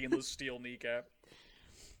bionic stainless steel kneecap.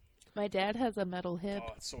 My dad has a metal hip.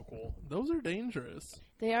 Oh, it's so cool. those are dangerous.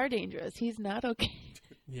 They are dangerous. He's not okay.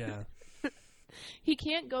 Yeah. He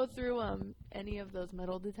can't go through any of those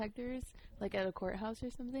metal detectors, like at a courthouse or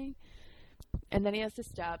something. And then he has to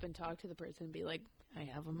stop and talk to the person and be like, I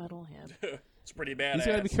have a metal hip. It's pretty badass. He's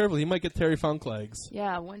got to be careful. He might get Terry Funk legs.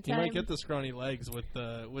 Yeah, one He time. might get the scrawny legs with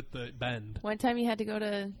the bend. One time he had to go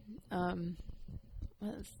to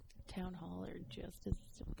what was town hall or justice,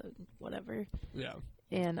 whatever. Yeah.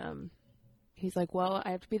 And he's like, well,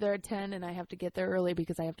 I have to be there at 10 and I have to get there early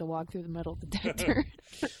because I have to walk through the metal detector.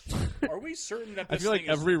 Are we certain that I this feel like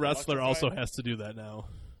thing is every wrestler also electrified? has to do that now.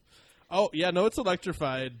 Oh, yeah, no, it's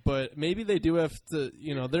electrified, but maybe they do have to,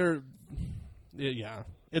 they're... Yeah,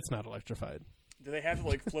 it's not electrified. Do they have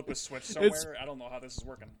to flip a switch somewhere? It's- I don't know how this is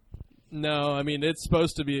working. No, I mean, it's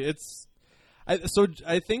supposed to be... So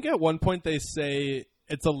I think at one point they say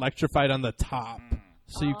it's electrified on the top,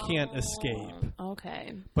 so you can't escape.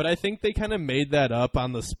 Okay. But I think they kind of made that up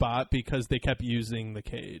on the spot because they kept using the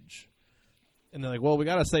cage. And they're like, well, we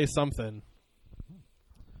got to say something.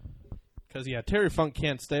 Because, yeah, Terry Funk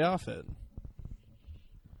can't stay off it.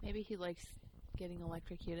 Maybe he likes getting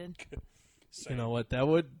electrocuted. You know what? That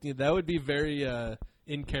would be very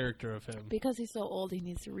in character of him. Because he's so old, he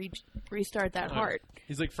needs to restart that heart.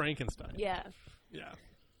 He's like Frankenstein. Yeah. Yeah.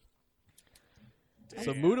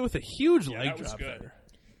 So Muta with a huge Yeah, leg that was drop good. there.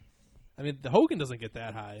 I mean, the Hogan doesn't get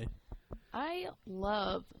that high. I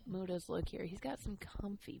love Muta's look here. He's got some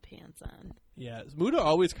comfy pants on. Yeah, Muta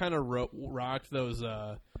always kind of rocked those,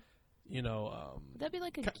 Would that be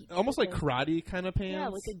like a gi? almost like a, karate kind of pants. Yeah,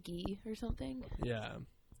 like a gi or something. Yeah.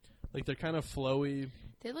 Like they're kind of flowy.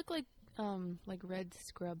 They look like red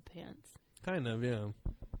scrub pants, Kind of, yeah.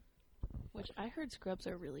 which I heard scrubs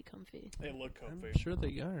are really comfy. They look I'm comfy. sure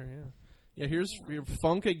they are, yeah. Yeah, here's your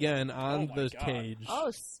Funk again on Oh my the God. cage.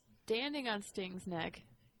 Oh, standing on Sting's neck.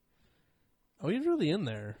 Oh, he's really in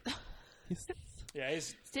there. Yeah,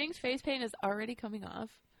 Sting's face paint is already coming off.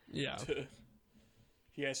 Yeah.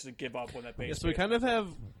 he has to give up on that base. Yeah, so we kind of have...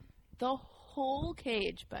 The whole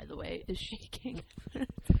cage, by the way, is shaking.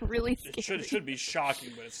 Really scary. It should be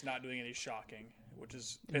shocking, but it's not doing any shocking, which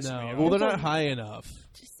is pissing me No, off. well, they're not high enough.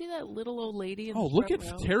 Did you see that little old lady in Oh, the look at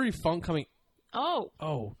front row? Terry Funk coming... Oh,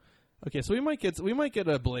 Oh. Okay, so we might get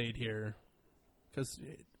a blade here. Because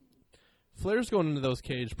Flair's going into those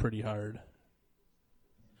cage pretty hard.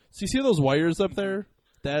 So you see those wires up there?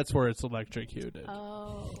 That's where it's electrocuted.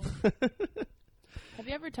 oh. Have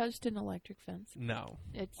you ever touched an electric fence? No.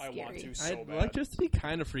 It's I scary. want to so bad. Electricity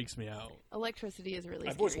kind of freaks me out. Electricity is really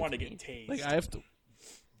I've scary always wanted to me. get tased. Like, I have to...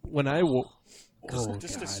 When I...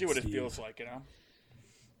 just to see what it feels like,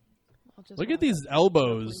 I'll just Look at walk these up to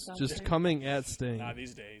elbows police just officer. coming at Sting. Not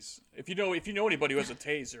these days. If you know anybody who has a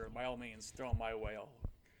taser, by all means, throw them my way.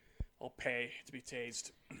 I'll pay to be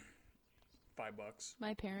tased. $5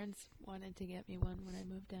 My parents wanted to get me one when I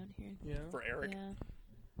moved down here. Yeah. for Eric. Yeah.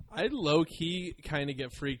 I low-key kind of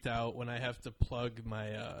get freaked out when I have to plug my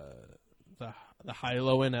the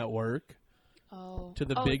high-low in at work Oh. to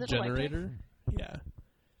the Oh, big is it electric? generator. Yeah.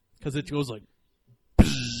 Because it goes like...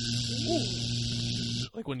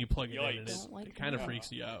 like when you plug it in, and Yikes. Don't like it kind of that.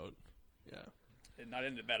 freaks you out. Yeah. And not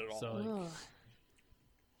into that at all. So, like, Ugh.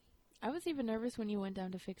 I was even nervous when you went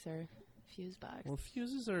down to fix our fuse box. Well,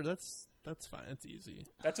 fuses are that's fine. That's easy.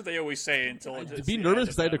 That's what they always say until I'd it's be the nervous end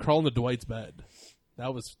because of I had to them. crawl into Dwight's bed.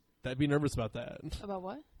 I'd be nervous about that. About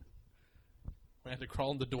what? I had to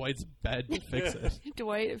crawl into Dwight's bed to fix it.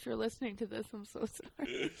 Dwight, if you're listening to this, I'm so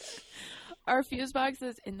sorry. Our fuse box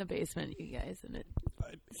is in the basement, you guys, and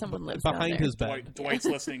someone lives down behind there. his bed. Dwight's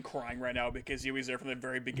listening, crying right now because he was there from the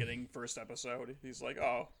very beginning, first episode. He's like,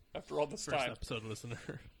 "Oh, after all this First time." episode listener.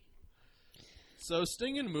 So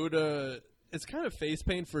Sting and Muta, it's kind of face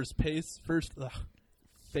paint versus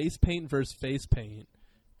face paint versus face paint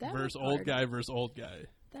That versus was old hard. guy versus old guy.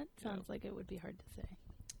 That sounds like it would be hard to say.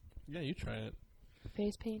 Yeah, you try it.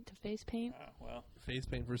 Face paint to face paint. Well, Face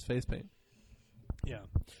paint versus face paint. Yeah.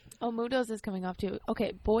 Oh, Mudo's is coming up too.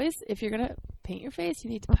 Okay, boys, if you're gonna paint your face, you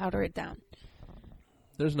need to powder it down.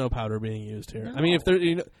 There's no powder being used here. No. I mean, if there,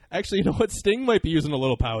 actually, you know what? Sting might be using a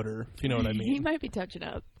little powder, if you know what I He mean. might be touching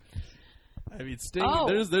up. I mean, Sting. Oh.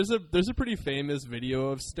 There's a pretty famous video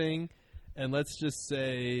of Sting, and let's just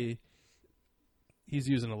say he's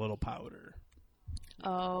using a little powder.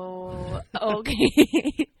 Oh,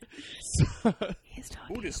 okay. He's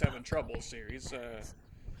talking. Buddha's having trouble, series.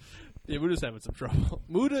 Yeah, Muda's having some trouble.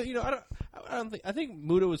 Muda, I think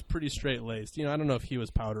Muda was pretty straight laced. I don't know if he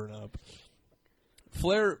was powdering up.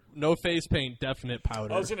 Flair, no face paint, definite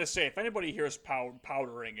powder. I was gonna say, if anybody hears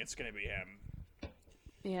powdering, it's gonna be him.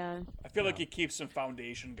 Yeah. I feel like he keeps some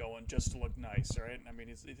foundation going just to look nice, right? I mean,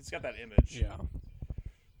 he's got that image. Yeah.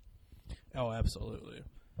 Oh, absolutely.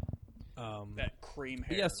 That cream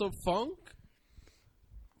hair. Yeah, so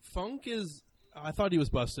Funk is. I thought he was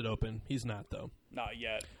busted open. He's not though. Not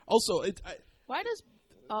yet. Also, Why does?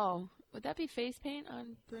 Oh, would that be face paint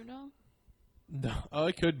on Bruno? no. Oh,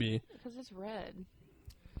 it could be. Because it's red.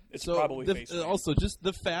 It's So probably face paint. also just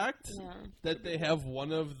the fact Yeah. that they have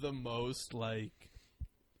one of the most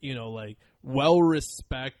well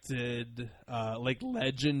respected,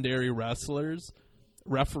 legendary wrestlers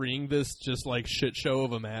refereeing this just shit show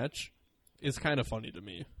of a match is kind of funny to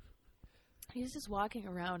me. He's just walking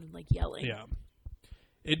around and yelling. Yeah.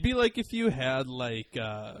 It'd be like if you had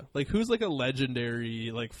who's a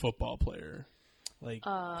legendary football player?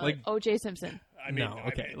 O.J. Simpson. I mean, no,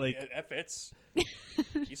 okay, that fits.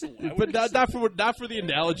 But not for the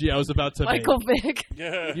analogy I was about to Michael make. Vick.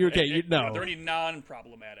 Yeah. You okay, Are no. there any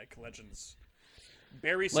non-problematic legends?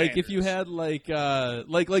 Barry Sanders. If you had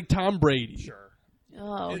Tom Brady. Sure.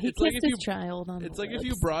 Oh, It's he like kissed if his child on It's the like if lips.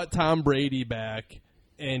 you brought Tom Brady back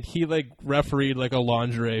and he refereed a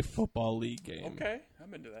lingerie football league game. Okay,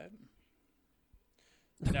 I'm into that.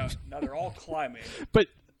 Now they're all climbing. But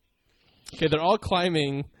okay, they're all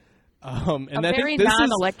climbing. And a I very think this is,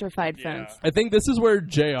 non-electrified Yeah. fence. I think this is where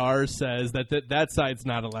JR says that side's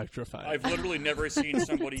not electrified. I've literally never seen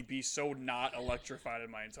somebody be so not electrified in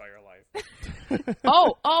my entire life.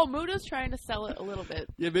 Oh, Muda's trying to sell it a little bit.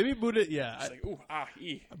 Yeah, maybe Buddha. Yeah, It's like, ooh, ah,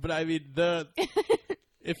 ee. but I mean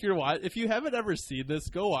if you haven't ever seen this,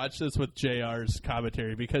 go watch this with JR's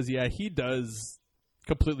commentary because he does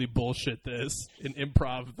completely bullshit this in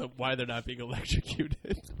improv why they're not being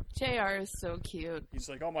electrocuted. JR is so cute. He's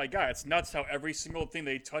like, oh my god, it's nuts how every single thing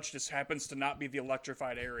they touch just happens to not be the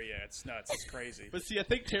electrified area. It's nuts. It's crazy. But see, I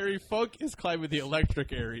think Terry Funk is climbing the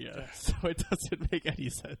electric area, so it doesn't make any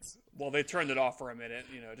sense. Well, they turned it off for a minute,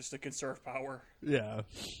 just to conserve power. Yeah.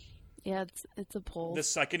 Yeah, it's a pulse. The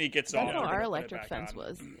second he gets That's off, how they're our gonna put it electric back fence on.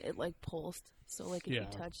 was. It pulsed. So if Yeah. you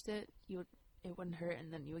touched it, it wouldn't hurt,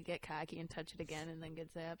 and then you would get cocky and touch it again, and then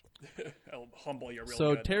get zapped. It'll humble you real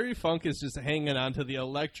So good. Terry Funk is just hanging onto the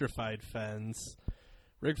electrified fence.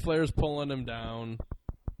 Ric Flair's pulling him down.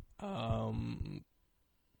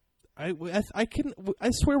 I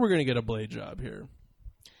swear we're gonna get a blade job here.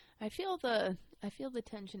 I feel the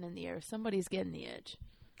tension in the air. Somebody's getting the itch.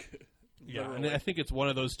 Yeah, and Literally. I think it's one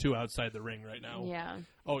of those two outside the ring right now. Yeah.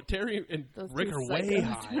 Oh, Terry and Those Rick two are way psychos.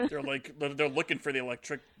 high. They're looking for the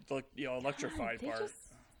electrified They part. just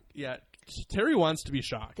Yeah, Terry wants to be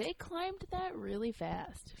shocked. they climbed that really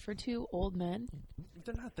fast for two old men.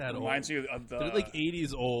 They're not that Reminds old. you of the. They're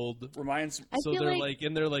 80s old. Reminds. I So feel they're like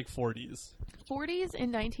in their 40s. 40s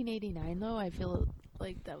in 1989 though. I feel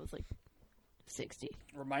like that was 60.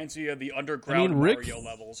 Reminds you of the underground Rick- Mario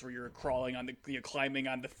levels where you're crawling on you're climbing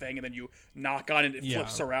on the thing and then you knock on it, it Yeah.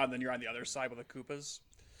 flips around, and then you're on the other side with the Koopas.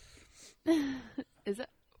 Is that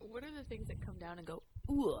what are the things that come down and go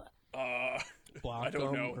ooh? Block I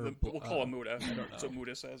don't them know. or We'll call him Muda. I don't know. That's what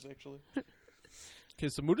Muda says, actually. Okay,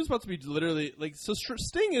 so Muda's about to be literally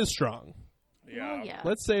Sting is strong. Yeah. Oh, yeah.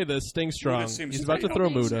 Let's say this. Sting's strong. Muda seems He's about to pretty throw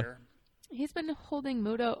healthy Muda. here. He's been holding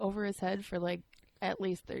Muda over his head for at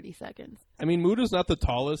least 30 seconds. I mean, Muda's not the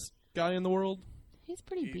tallest guy in the world. He's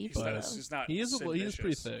pretty beefy, he's not, though. he's not He is Sid he is pretty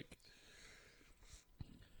Vicious. thick.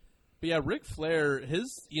 But yeah, Ric Flair,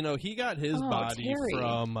 he got his Oh, body Terry.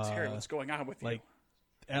 from Terry, what's going on with like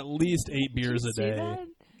you? at least 8 beers a See day. that?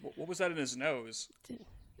 What was that in his nose?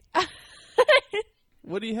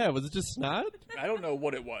 What do you have? Was it just snot? I don't know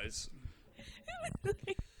what it was.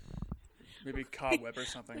 Maybe cobweb or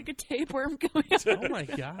something. Like a tapeworm going out. Oh my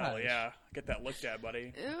god! Oh yeah, get that looked at,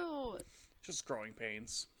 buddy. Ew. Just growing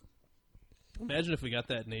pains. Imagine if we got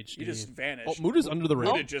that in HD. He just vanished. Oh, Muda's under the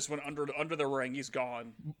ring. Muda just went under the ring. He's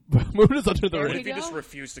gone. Muda's under the There What we if he ring. go. just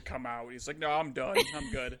refused to come out? He's like, no, I'm done.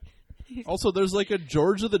 I'm good. Also, there's like a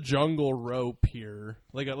George of the Jungle rope here,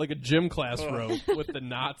 like a gym class Ugh. rope with the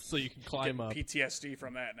knots so you can climb up. PTSD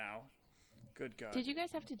from that now. Good God. Did you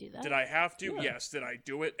guys have to do that? Did I have to? Yes. Did I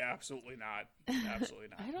do it? Absolutely not. Absolutely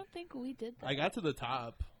not. I don't think we did that. I got to the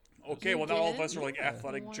top. Okay, You well now all of did? us are like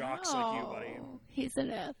athletic jocks like you, buddy. Wow. He's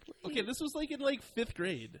an athlete. Okay, this was like in like 5th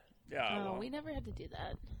grade. Yeah. Oh, well, we never had to do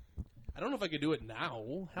that. I don't know if I could do it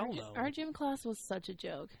now. Hell no. Our gym class was such a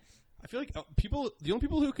joke. I feel like the only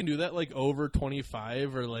people who can do that like over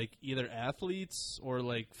 25 are like either athletes or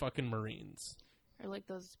like fucking Marines. Or like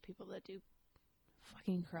those people that do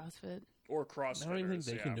fucking CrossFit. or CrossFitters. I don't even think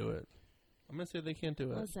they yeah. can do it. I'm gonna say they can't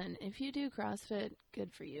do it. Listen, if you do CrossFit,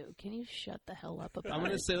 good for you. Can you shut the hell up about I'm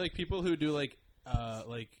gonna it? say like people who do like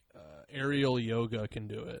aerial yoga can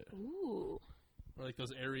do it, Ooh. or like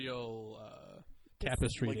those aerial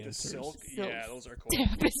tapestry Like the dancers. silk. Silk. Yeah, those are cool.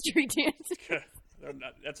 Tapestry dance. They're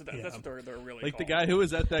not, that's Yeah. what they're really Like the called. guy who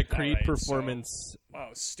was at that Creed Alright, so- performance. Wow,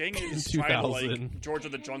 Sting is In trying to like 2000. George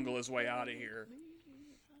of the Jungle his way out of here.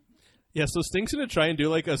 Yeah, so Sting's gonna try and do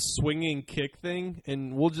like a swinging kick thing,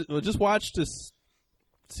 and we'll just watch to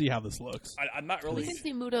see how this looks. I'm not We really. can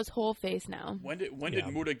see Muto's whole face now. When did Yeah.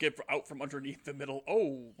 Muda get out from underneath the middle?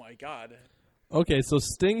 Oh my God! Okay, so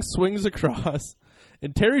Sting swings across,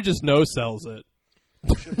 and Terry just no sells it.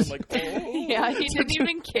 Should've been like, oh. Yeah, he didn't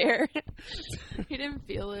even care. He didn't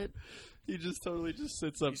feel it. He just totally just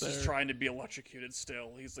sits up He's there. just trying to be electrocuted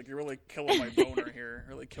still. He's like, you're really killing my boner here.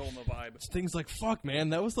 Really killing the vibe. Sting's like, fuck, man,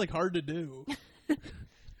 that was like hard to do.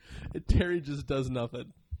 And Terry just does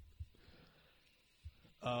nothing.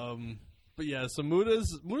 But yeah, so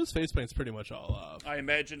Muda's facepaint's pretty much all off. I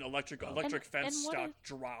imagine electric fence and what stock if-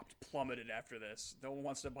 dropped, plummeted after this. No one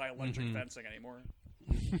wants to buy electric Mm-hmm. fencing anymore.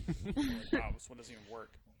 Like, wow, this one doesn't even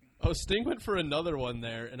work. Oh, Sting went for another one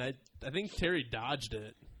there, and I think Terry dodged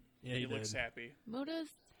it. Yeah, he He did. looks happy. Muto's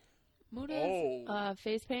Oh.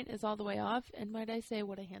 face paint is all the way off, and might I say,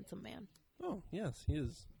 what a handsome man. Oh, yes, he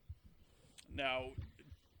is. Now,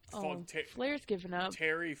 Oh, Funk, Flair's given up.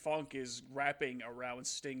 Terry Funk is wrapping around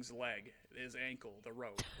Sting's leg, his ankle, the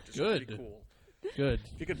rope, which is Good. pretty cool. Good.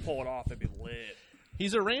 If he could pull it off, that'd be lit.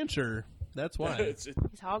 He's a rancher. That's why. it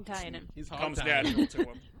He's hog tying him. He's comes hog-tying. natural to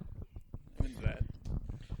him. I'm into that.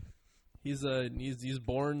 He's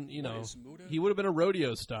born, you know. is Muda? He would have been a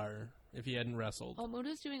rodeo star if he hadn't wrestled. Oh,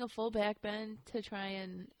 Muto's doing a full back bend to try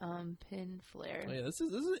and pin Flair. Oh, yeah, this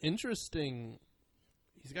is interesting.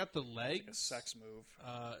 He's got the legs A sex move.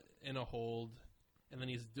 in a hold, and then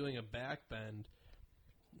he's doing a back bend.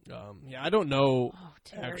 Yeah, I don't know Oh,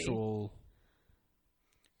 Terry. actual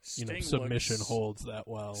Sting submission looks, holds that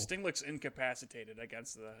well. Sting looks incapacitated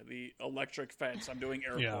against the electric fence. I'm doing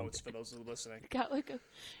air Yeah. quotes for those who are listening.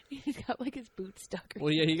 He's got like his boot stuck. Or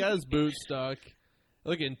Well, yeah, he got his boot stuck.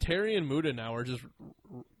 Look, and Terry and Muda now are just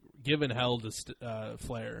giving hell to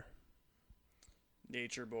Flair.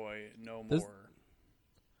 Nature boy, no This- more.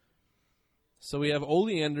 So we have Ole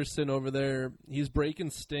Anderson over there. He's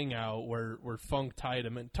breaking Sting out where Funk tied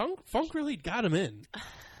him in. Funk really got him in.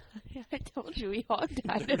 I told you he hog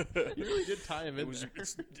tied him. He really did tie him in there.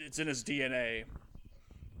 It's in his DNA.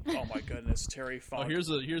 Oh my goodness, Terry Funk. Oh, here's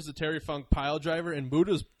the Terry Funk pile driver, and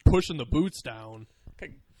Muda's pushing the boots down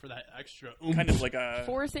for that extra oomph. kind of like a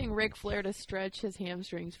Forcing Ric Flair to stretch his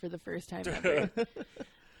hamstrings for the first time ever.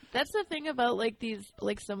 That's the thing about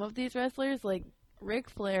some of these wrestlers, like Ric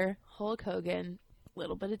Flair, Hulk Hogan,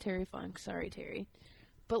 little bit of Terry Funk. Sorry, Terry,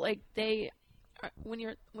 but like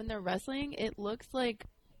when they're wrestling, it looks like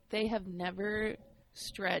they have never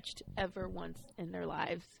stretched ever once in their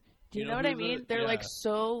lives. Do you know what I who's mean? They're like yeah.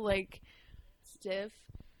 so like stiff.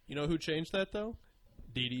 You know who changed that though?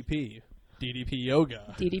 DDP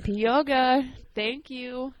Yoga. DDP Yoga. Thank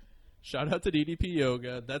you. Shout out to DDP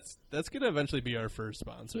Yoga. That's gonna eventually be our first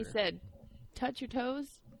sponsor. He said, touch your toes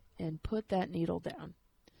and put that needle down.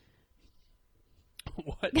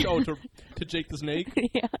 What? Oh, to Jake the Snake.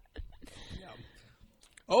 Yeah.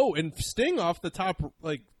 Oh, and Sting off the top,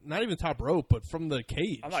 like not even top rope, but from the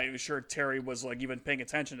cage. I'm not even sure Terry was like even paying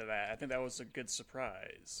attention to that. I think that was a good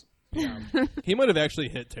surprise. He might have actually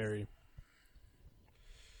hit Terry.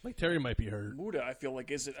 Like, Terry might be hurt. Muda, I feel like,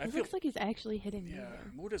 is it? I It feel looks like he's actually hitting me. yeah,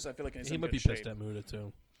 there. Muda's. I feel like he's He in might good be shape. pissed at Muda,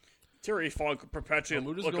 too. Terry Funk perpetually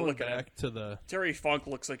Muda's look going at him. back to the... Terry Funk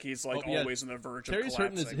looks like he's like Oh, yeah. always on the verge Terry's of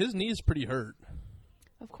hurting collapsing. his knee's pretty hurt.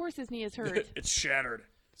 Of course, his knee is hurt. It's shattered.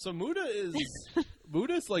 So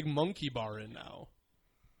Muda's like monkey barring now.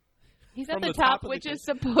 He's From at the the top top, of which the is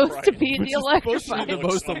supposed to Right. be Which the is supposed to be electrified. the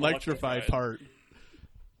most Looks electrified unelectrified. part.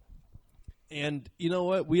 And you know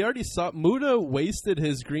what? We already saw Muda wasted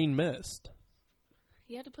his green mist.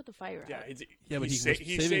 He had to put the fire Yeah, out. Yeah, but he he was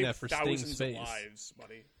saving saved that for thousands Sting's of face. lives,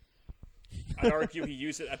 buddy. I'd argue he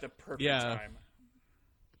used it at the perfect Yeah. time.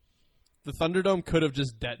 The Thunderdome could have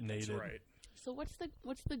just That's detonated. right. So what's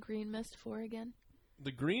the green mist for again?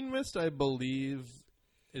 The green mist, I believe,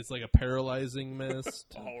 is like a paralyzing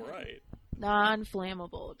mist. All right.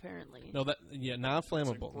 Non-flammable, apparently. No, not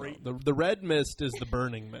flammable. great- No. The red mist is the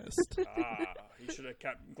burning mist. He should have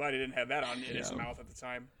kept. I'm glad he didn't have that in his Yeah. mouth at the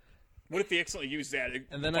time. What if he accidentally used that?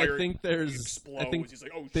 And then Fire I think there's explodes. He's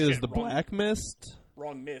like, oh there's shit, the wrong, black mist.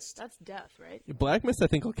 wrong mist. That's death, right? Black mist, I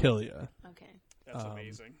think, will kill you. Okay. That's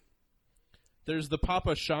amazing. There's the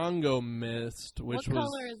Papa Shango mist, which What was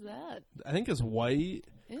color is that? I think is white,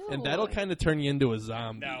 Ew. and that'll kind of turn you into a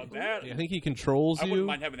zombie. Now that I think he controls I you. wouldn't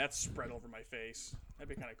mind having that spread over my face. That'd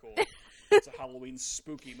be kind of cool. It's a Halloween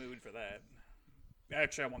spooky mood for that.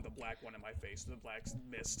 Actually, I want the black one in my face. The black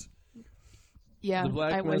mist. Yeah, The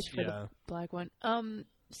black I mist, wish for yeah. the black one.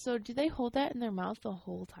 So do they hold that in their mouth the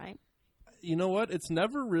whole time? You know what? It's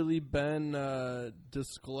never really been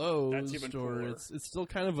disclosed, That's even or cooler. it's still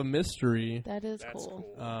kind of a mystery. That is That's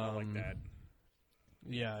cool. cool. I like that.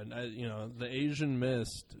 Yeah, and the Asian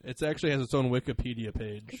mist. It actually has its own Wikipedia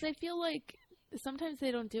page. Because I feel like sometimes they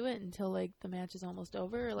don't do it until like the match is almost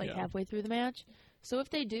over, or like Yeah. halfway through the match. So if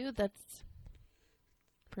they do, that's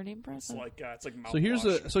pretty It's impressive. like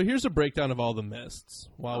mouthwash. So here's a breakdown of all the mists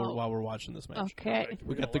while Oh. we're watching this match. Okay,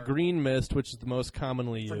 We got the green mist, which is the most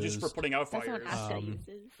commonly for used. just for putting out that's fires. what Asta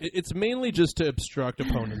uses. It's mainly just to obstruct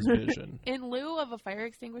opponents' vision. In lieu of a fire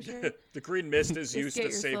extinguisher, The green mist is Just used get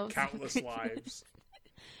to save yourself countless some- lives.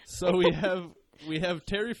 So we have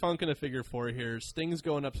Terry Funk in a figure four here. Sting's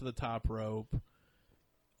going up to the top rope.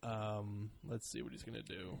 Let's see what he's gonna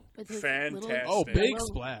do. with his Fantastic. little Oh, big yellow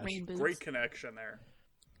splash. rain boots. Great connection there.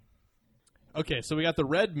 Okay, so we got the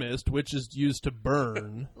red mist, which is used to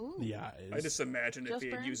burn Ooh. the eyes. I just imagine if Just he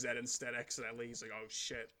had burn? used that instead accidentally. He's like, oh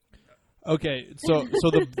shit. Okay, so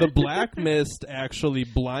the black mist actually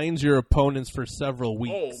blinds your opponents for several Oh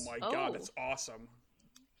weeks. my god, Oh. that's awesome.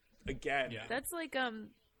 Again, Yeah. That's like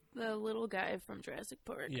the little guy from Jurassic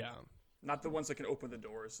Park. Yeah. not the ones that can open the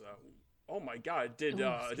doors though. Oh my god, did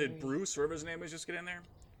scary. Bruce, whatever his name is, just get in there?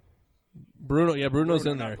 Bruno's Bruno, in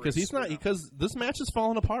not there because Bruce, he's not Bruno. because this match is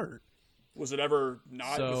falling apart. Was it ever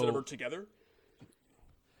not? Was So- it ever together?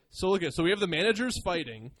 So look at so we have the managers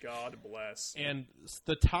fighting, God bless. and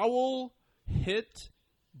the towel hit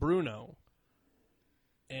Bruno,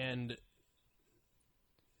 and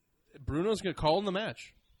Bruno's gonna call in the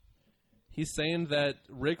match. He's saying that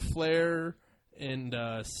Ric Flair and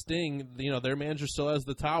Sting, their manager still has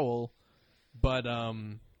the towel, but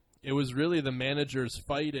it was really the managers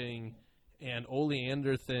fighting, and Ole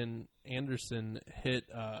Anderson hit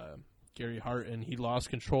Gary Hart, and he lost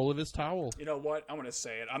control of his towel. You know what? I'm gonna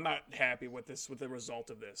say it. I'm not happy with the result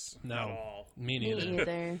of this at No, all. me Me neither.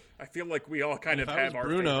 either. I feel like we all kind If of I have was our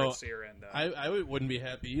Bruno, favorites here, and I wouldn't be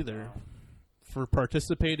happy either for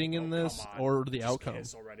participating in this come on. or the just outcome.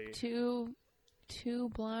 piss already. Two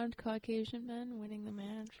blonde Caucasian men winning the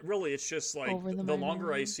match. Really, it's just like Over the the longer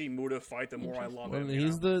I minority. see Muta fight, the more I love Well, him.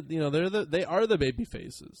 he's they are the baby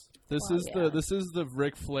faces. This Well, is yeah. this is the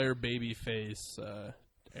Ric Flair baby face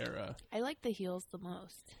era. I like the heels the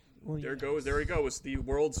most. Well, There he goes. The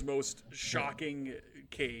world's most shocking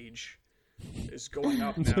cage is going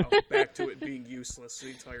up now, back to it being useless the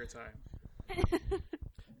entire time.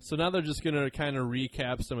 So now they're just gonna kind of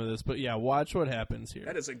recap some of this, but yeah, watch what happens here.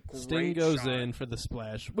 That is a great Sting goes shot. in for the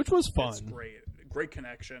splash, which was fun. That's great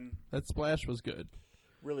connection. That splash was good.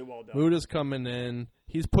 Really well done. Muda's coming in.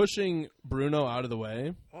 He's pushing Bruno out of the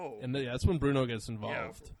way, Oh, and that's when Bruno gets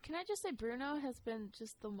involved. Can I just say Bruno has been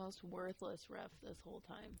just the most worthless ref this whole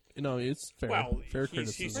time. It's fair. well, fair he's,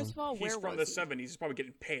 criticism. First of all, he's where from was the he? 70s. He's probably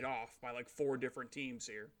getting paid off by like 4 different teams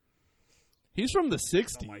here. He's from the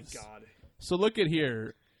 60s. Oh my god. So look at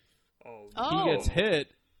here. Oh. He gets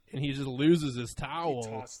hit, and he just loses his He towel.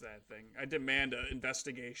 tossed that thing. I demand an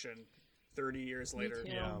investigation 30 years Me later.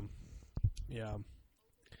 too. Yeah.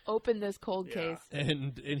 Open this cold Yeah. case.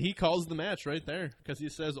 And he calls the match right there because he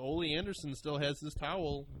says Ole Anderson still has his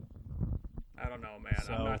towel. I don't know, man.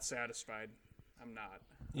 So- I'm not satisfied. I'm not.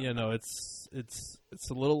 Yeah, no, it's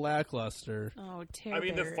a little lackluster. Oh, Terry. I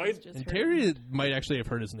mean, the Bear fight- is just And hurt. Terry might actually have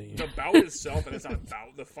hurt his knee. The bout itself, and it's not a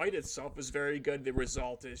bout. The fight itself is very good. The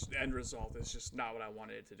end result is just not what I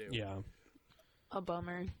wanted it to do. Yeah. A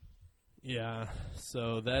bummer. Yeah,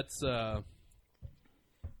 so that's the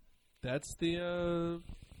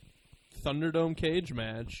Thunderdome cage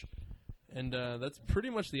match, and that's pretty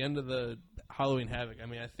much the end of the Halloween Havoc. I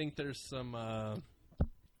mean, I think there's some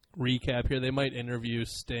recap here. They might interview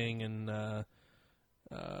Sting and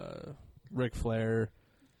Ric Flair,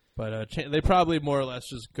 but they probably more or less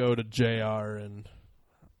just go to JR and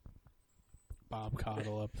Bob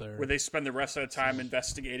Caudle up there. Where they spend the rest of the time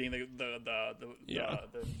investigating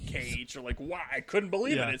the cage, or like, wow, I couldn't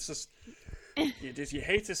believe Yeah. it. It's just you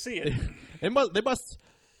hate to see it. They must.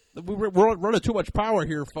 We're running too much power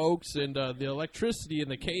here, folks, and the electricity in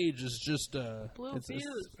the cage is just Blew a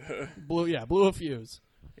fuse. blew a fuse.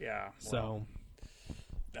 Yeah. So,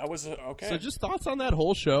 That was okay. so just thoughts on that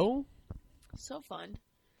whole show? So fun.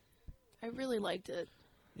 I really liked it.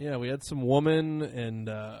 Yeah, we had some woman and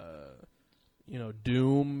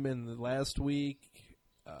Doom in the last week,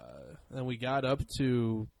 and we got up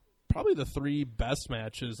to probably the 3 best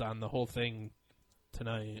matches on the whole thing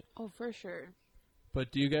tonight. Oh, for sure. But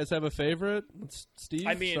do you guys have a favorite? Steve,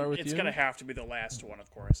 I mean, start with it's you. going to have to be the last one, of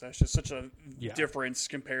course. That's just such a Yeah. difference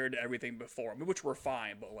compared to everything before. I mean, which were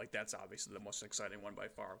fine, but like that's obviously the most exciting one by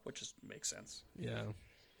far, which just makes sense. Yeah.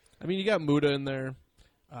 I mean, you got Muda in there,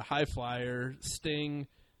 high flyer, Sting,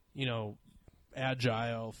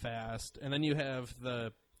 agile, fast, and then you have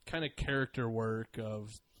the kind of character work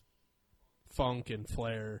of Funk and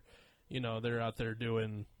Flair. They're out there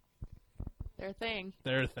doing Their thing.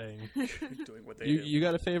 their thing. Doing what they do. You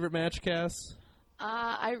got a favorite match, Cass?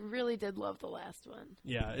 I really did love the last one.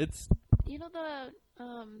 Yeah, it's You know, the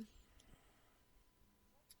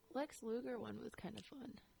Lex Luger one was kind of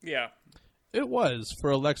fun. Yeah. it was for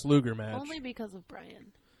a Lex Luger match. Only because of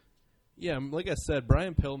Brian. Yeah, like I said,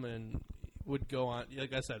 Brian Pillman would go on.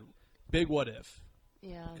 Like I said, big what if,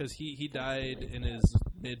 Yeah. because he died in his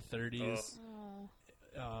mid-30s.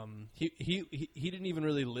 Oh. He didn't even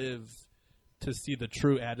really live to see the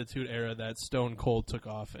true Attitude Era that Stone Cold took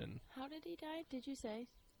off in. How did he die? Did you say?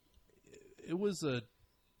 It was a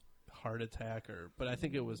heart attack, but I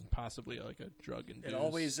think it was possibly like a drug induced. It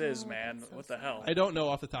always is, Oh, man. that's so What the sad. hell? I don't know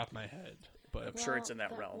off the top of my head, but I'm sure it's in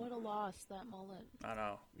that realm. What a loss, that mullet. I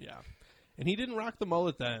know. yeah. And he didn't rock the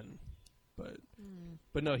mullet then, but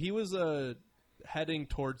no, he was heading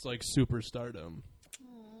towards like superstardom.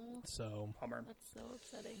 Aw, So Hummer. that's so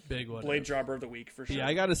upsetting. big one. Blade Jobber of the week for sure. Yeah,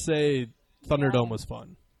 I gotta say, Thunderdome Yeah. was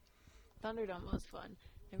fun. Thunderdome was fun.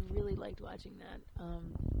 I really liked watching that.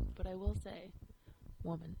 But I will say,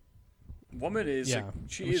 woman. Woman is Yeah,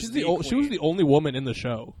 she I mean, is she's the she was queen. the only woman in the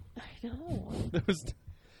show. I know.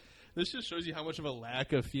 This just shows you how much of a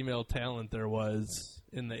lack of female talent there was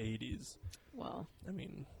in the 80s. Well, I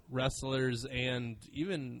mean, wrestlers and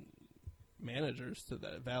even managers to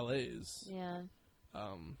that, valets. yeah.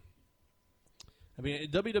 I mean,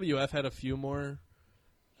 WWF had a few more.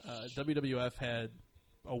 WWF had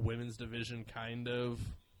a women's division, kind of.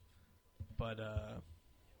 But,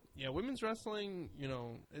 yeah, women's wrestling,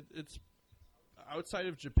 it's outside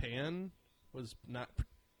of Japan was not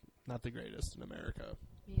the greatest in America.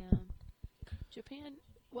 Yeah. Japan,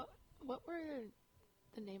 what were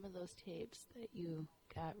the name of those tapes that you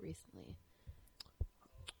got recently?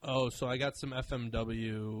 Oh, so I got some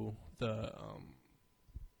FMW, the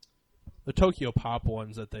Tokyo Pop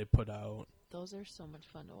ones that they put out. Those are so much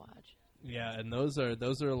fun to watch. Yeah, and those are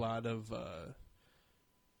a lot of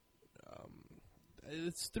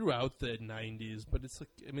it's throughout the 90s, but it's like,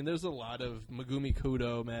 I mean, there's a lot of Megumi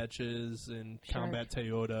Kudo matches and Shark. Combat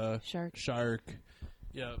Toyota, Shark.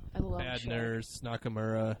 yeah, I love Bad Shark. Nurse,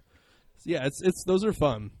 Nakamura. Yeah, it's those are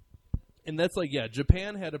fun. And that's like, yeah,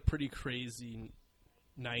 Japan had a pretty crazy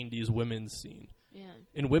 90s women's scene. Yeah.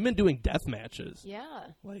 And women doing death matches. Yeah.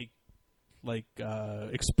 Like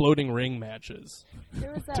exploding ring matches,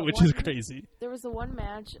 There was that which one, is crazy. There was the one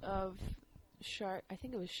match of Shark. I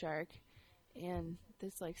think it was Shark, and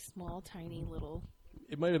this like small, tiny little.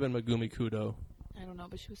 It might have been Megumi Kudo. I don't know,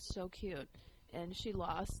 but she was so cute, and she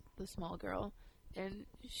lost the small girl, and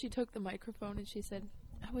she took the microphone and she said,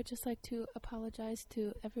 "I would just like to apologize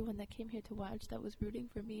to everyone that came here to watch that was rooting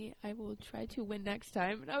for me. I will try to win next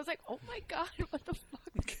time." And I was like, "Oh my god, what the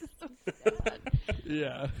fuck? This is so sad."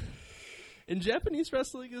 Yeah. And Japanese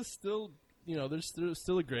wrestling is still, there's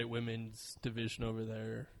still a great women's division over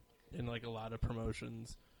there in like a lot of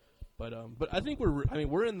promotions. But I think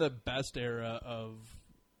we're in the best era of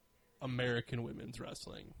American women's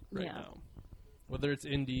wrestling right Yeah. now. whether it's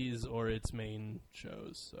indies or its main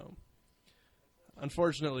shows. So,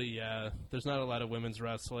 unfortunately, yeah, there's not a lot of women's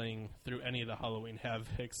wrestling through any of the Halloween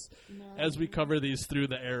Havocs as we cover these through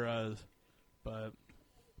the era. But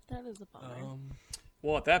that is a bummer.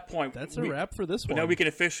 Well, at that point, that's a wrap for this but one. now we can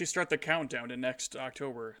officially start the countdown to next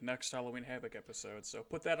October, next Halloween Havoc episode. So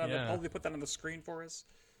put that on probably put that on the screen for us.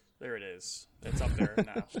 There it is. It's up there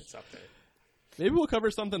now. It's up there. Maybe we'll cover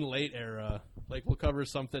something late era. Like we'll cover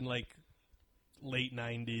something like late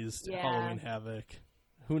 90s Halloween Havoc.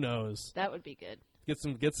 Who knows? That would be good. Get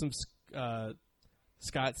some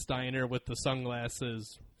Scott Steiner with the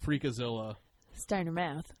sunglasses. Freakazilla. Steiner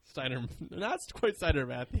Math. Not quite Steiner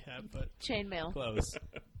Math yet, but Chainmail. close.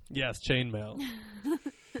 Yes, chainmail.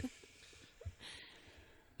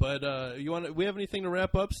 But we have anything to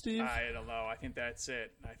wrap up, Steve? I don't know. I think that's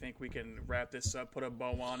it. I think we can wrap this up, put a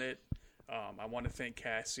bow on it. I want to thank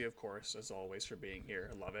Cassie, of course, as always, for being here.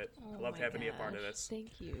 I love it. I love having you a part of this.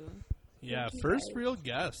 Thank you. Yeah, Thank you first guys. real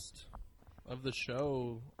guest of the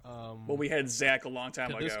show. Well, we had Zach a long time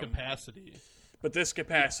to ago. this capacity. But this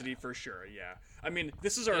capacity, for sure, yeah. I mean,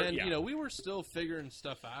 this is our... And, we were still figuring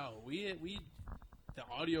stuff out. The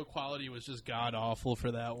audio quality was just god-awful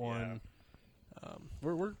for that one.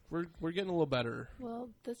 We're getting a little better. Well,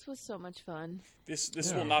 this was so much fun. This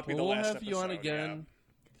will not be the last episode. We'll have you on again. Yeah.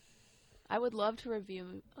 I would love to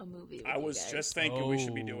review a movie with I was you guys. just thinking we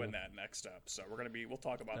should be doing that next up. So we'll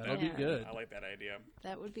talk about That'll that. be good. I like that idea.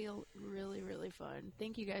 That would be really, really fun.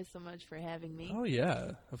 Thank you guys so much for having me. Oh,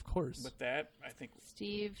 yeah, of course. With that, I think...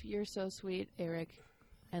 Steve, you're so sweet. Eric,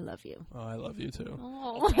 I love you. Oh, I love you, too.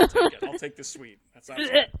 Oh. I'll take it. I'll take the sweet. That's not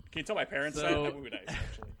Can you tell my parents that? So- That would be nice,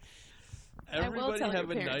 actually. Everybody tell have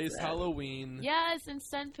your a parents nice that. Halloween. Yes, and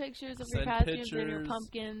send pictures of your Send costumes and your pictures.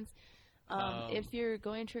 pumpkins. If you're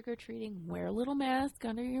going trick-or-treating, wear a little mask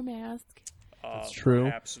under your mask. That's true.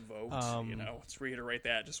 Perhaps vote. Let's reiterate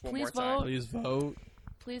that just one more Please time. vote. Please vote.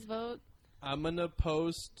 Please vote. I'm gonna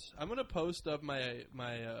post up my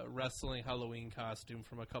wrestling Halloween costume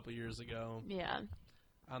from a couple years ago Yeah.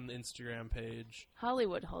 on the Instagram page.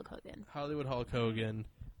 Hollywood Hulk Hogan. Hollywood Hulk Hogan,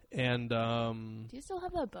 and Do you still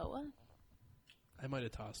have that boa? I might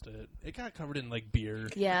have tossed it. It got covered in like beer.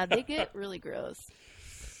 Yeah, they get really gross.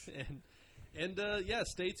 And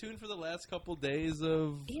stay tuned for the last couple days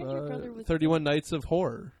of And your brother was 31 Nights of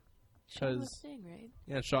Horror. Sean was 'Cause- Sting, right?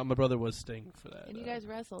 Yeah, Sean, my brother was Sting for that. And you guys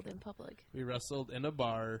wrestled in public. We wrestled in a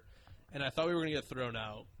bar, and I thought we were going to get thrown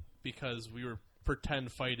out because we were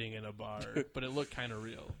pretend fighting in a bar, but it looked kind of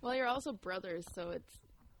real. Well, you're also brothers, so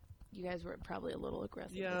you guys were probably a little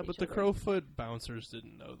aggressive. Yeah, with but each the other. Crowfoot bouncers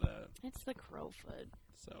didn't know that. It's the Crowfoot.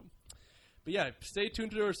 So, but yeah, stay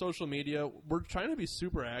tuned to our social media. We're trying to be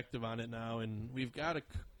super active on it now, and we've got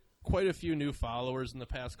quite a few new followers in the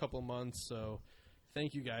past couple months. So,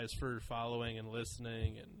 thank you guys for following and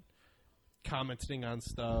listening and commenting on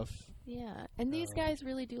stuff. Yeah, and these guys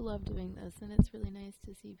really do love doing this, and it's really nice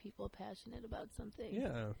to see people passionate about something.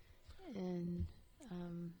 Yeah, And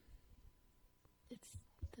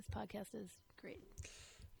this podcast is great.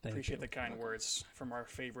 thank Appreciate you. the kind words from our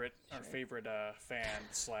favorite fan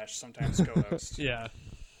 / sometimes co-host. Yeah,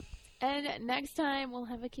 And next time we'll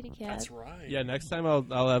have a kitty cat. That's right. yeah. Next time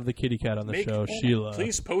I'll have the kitty cat on the show, Sheila.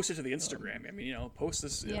 Please post it to the Instagram. I mean, post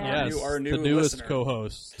this. Yeah. Yes, our new the newest listener.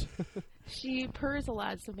 co-host. She purrs a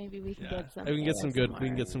lot, so maybe we can get some. We can get some good. We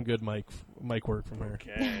can ASMR. get some good mic work from her.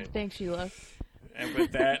 Okay. Thanks, Sheila. And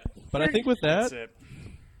with that, But I think with that, that's it. I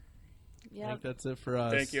Yeah. think that's it for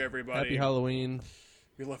us. Thank you, everybody. Happy Halloween.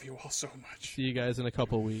 We love you all so much. See you guys in a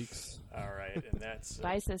couple weeks. All right, and that's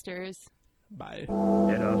Bye, sisters. Bye.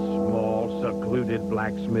 In a small, secluded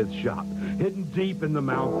blacksmith shop, hidden deep in the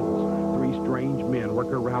mountains, three strange men work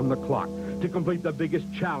around the clock to complete the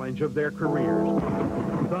biggest challenge of their careers.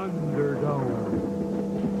 Thunderdome.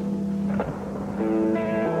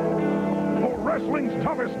 For wrestling's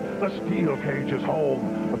toughest, the steel cage is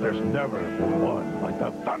home. But there's never one like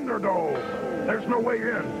the Thunderdome. There's no way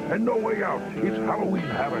in and no way out. It's Halloween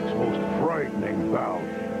Havoc's most frightening bout.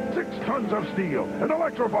 6 tons of steel and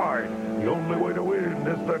electrified. The only way to win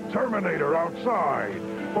is the Terminator outside.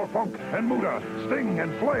 For Funk and Muda, Sting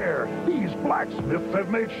and Flair, these blacksmiths have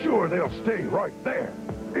made sure they'll stay right there.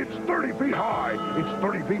 It's 30 feet high, it's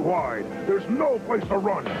 30 feet wide. There's no place to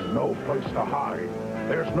run and no place to hide.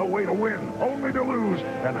 There's no way to win, only to lose.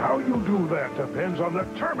 And how you do that depends on the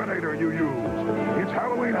Terminator you use. It's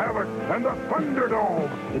Halloween Havoc and the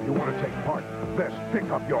Thunderdome. If you want to take part, best pick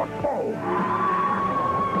up your phone.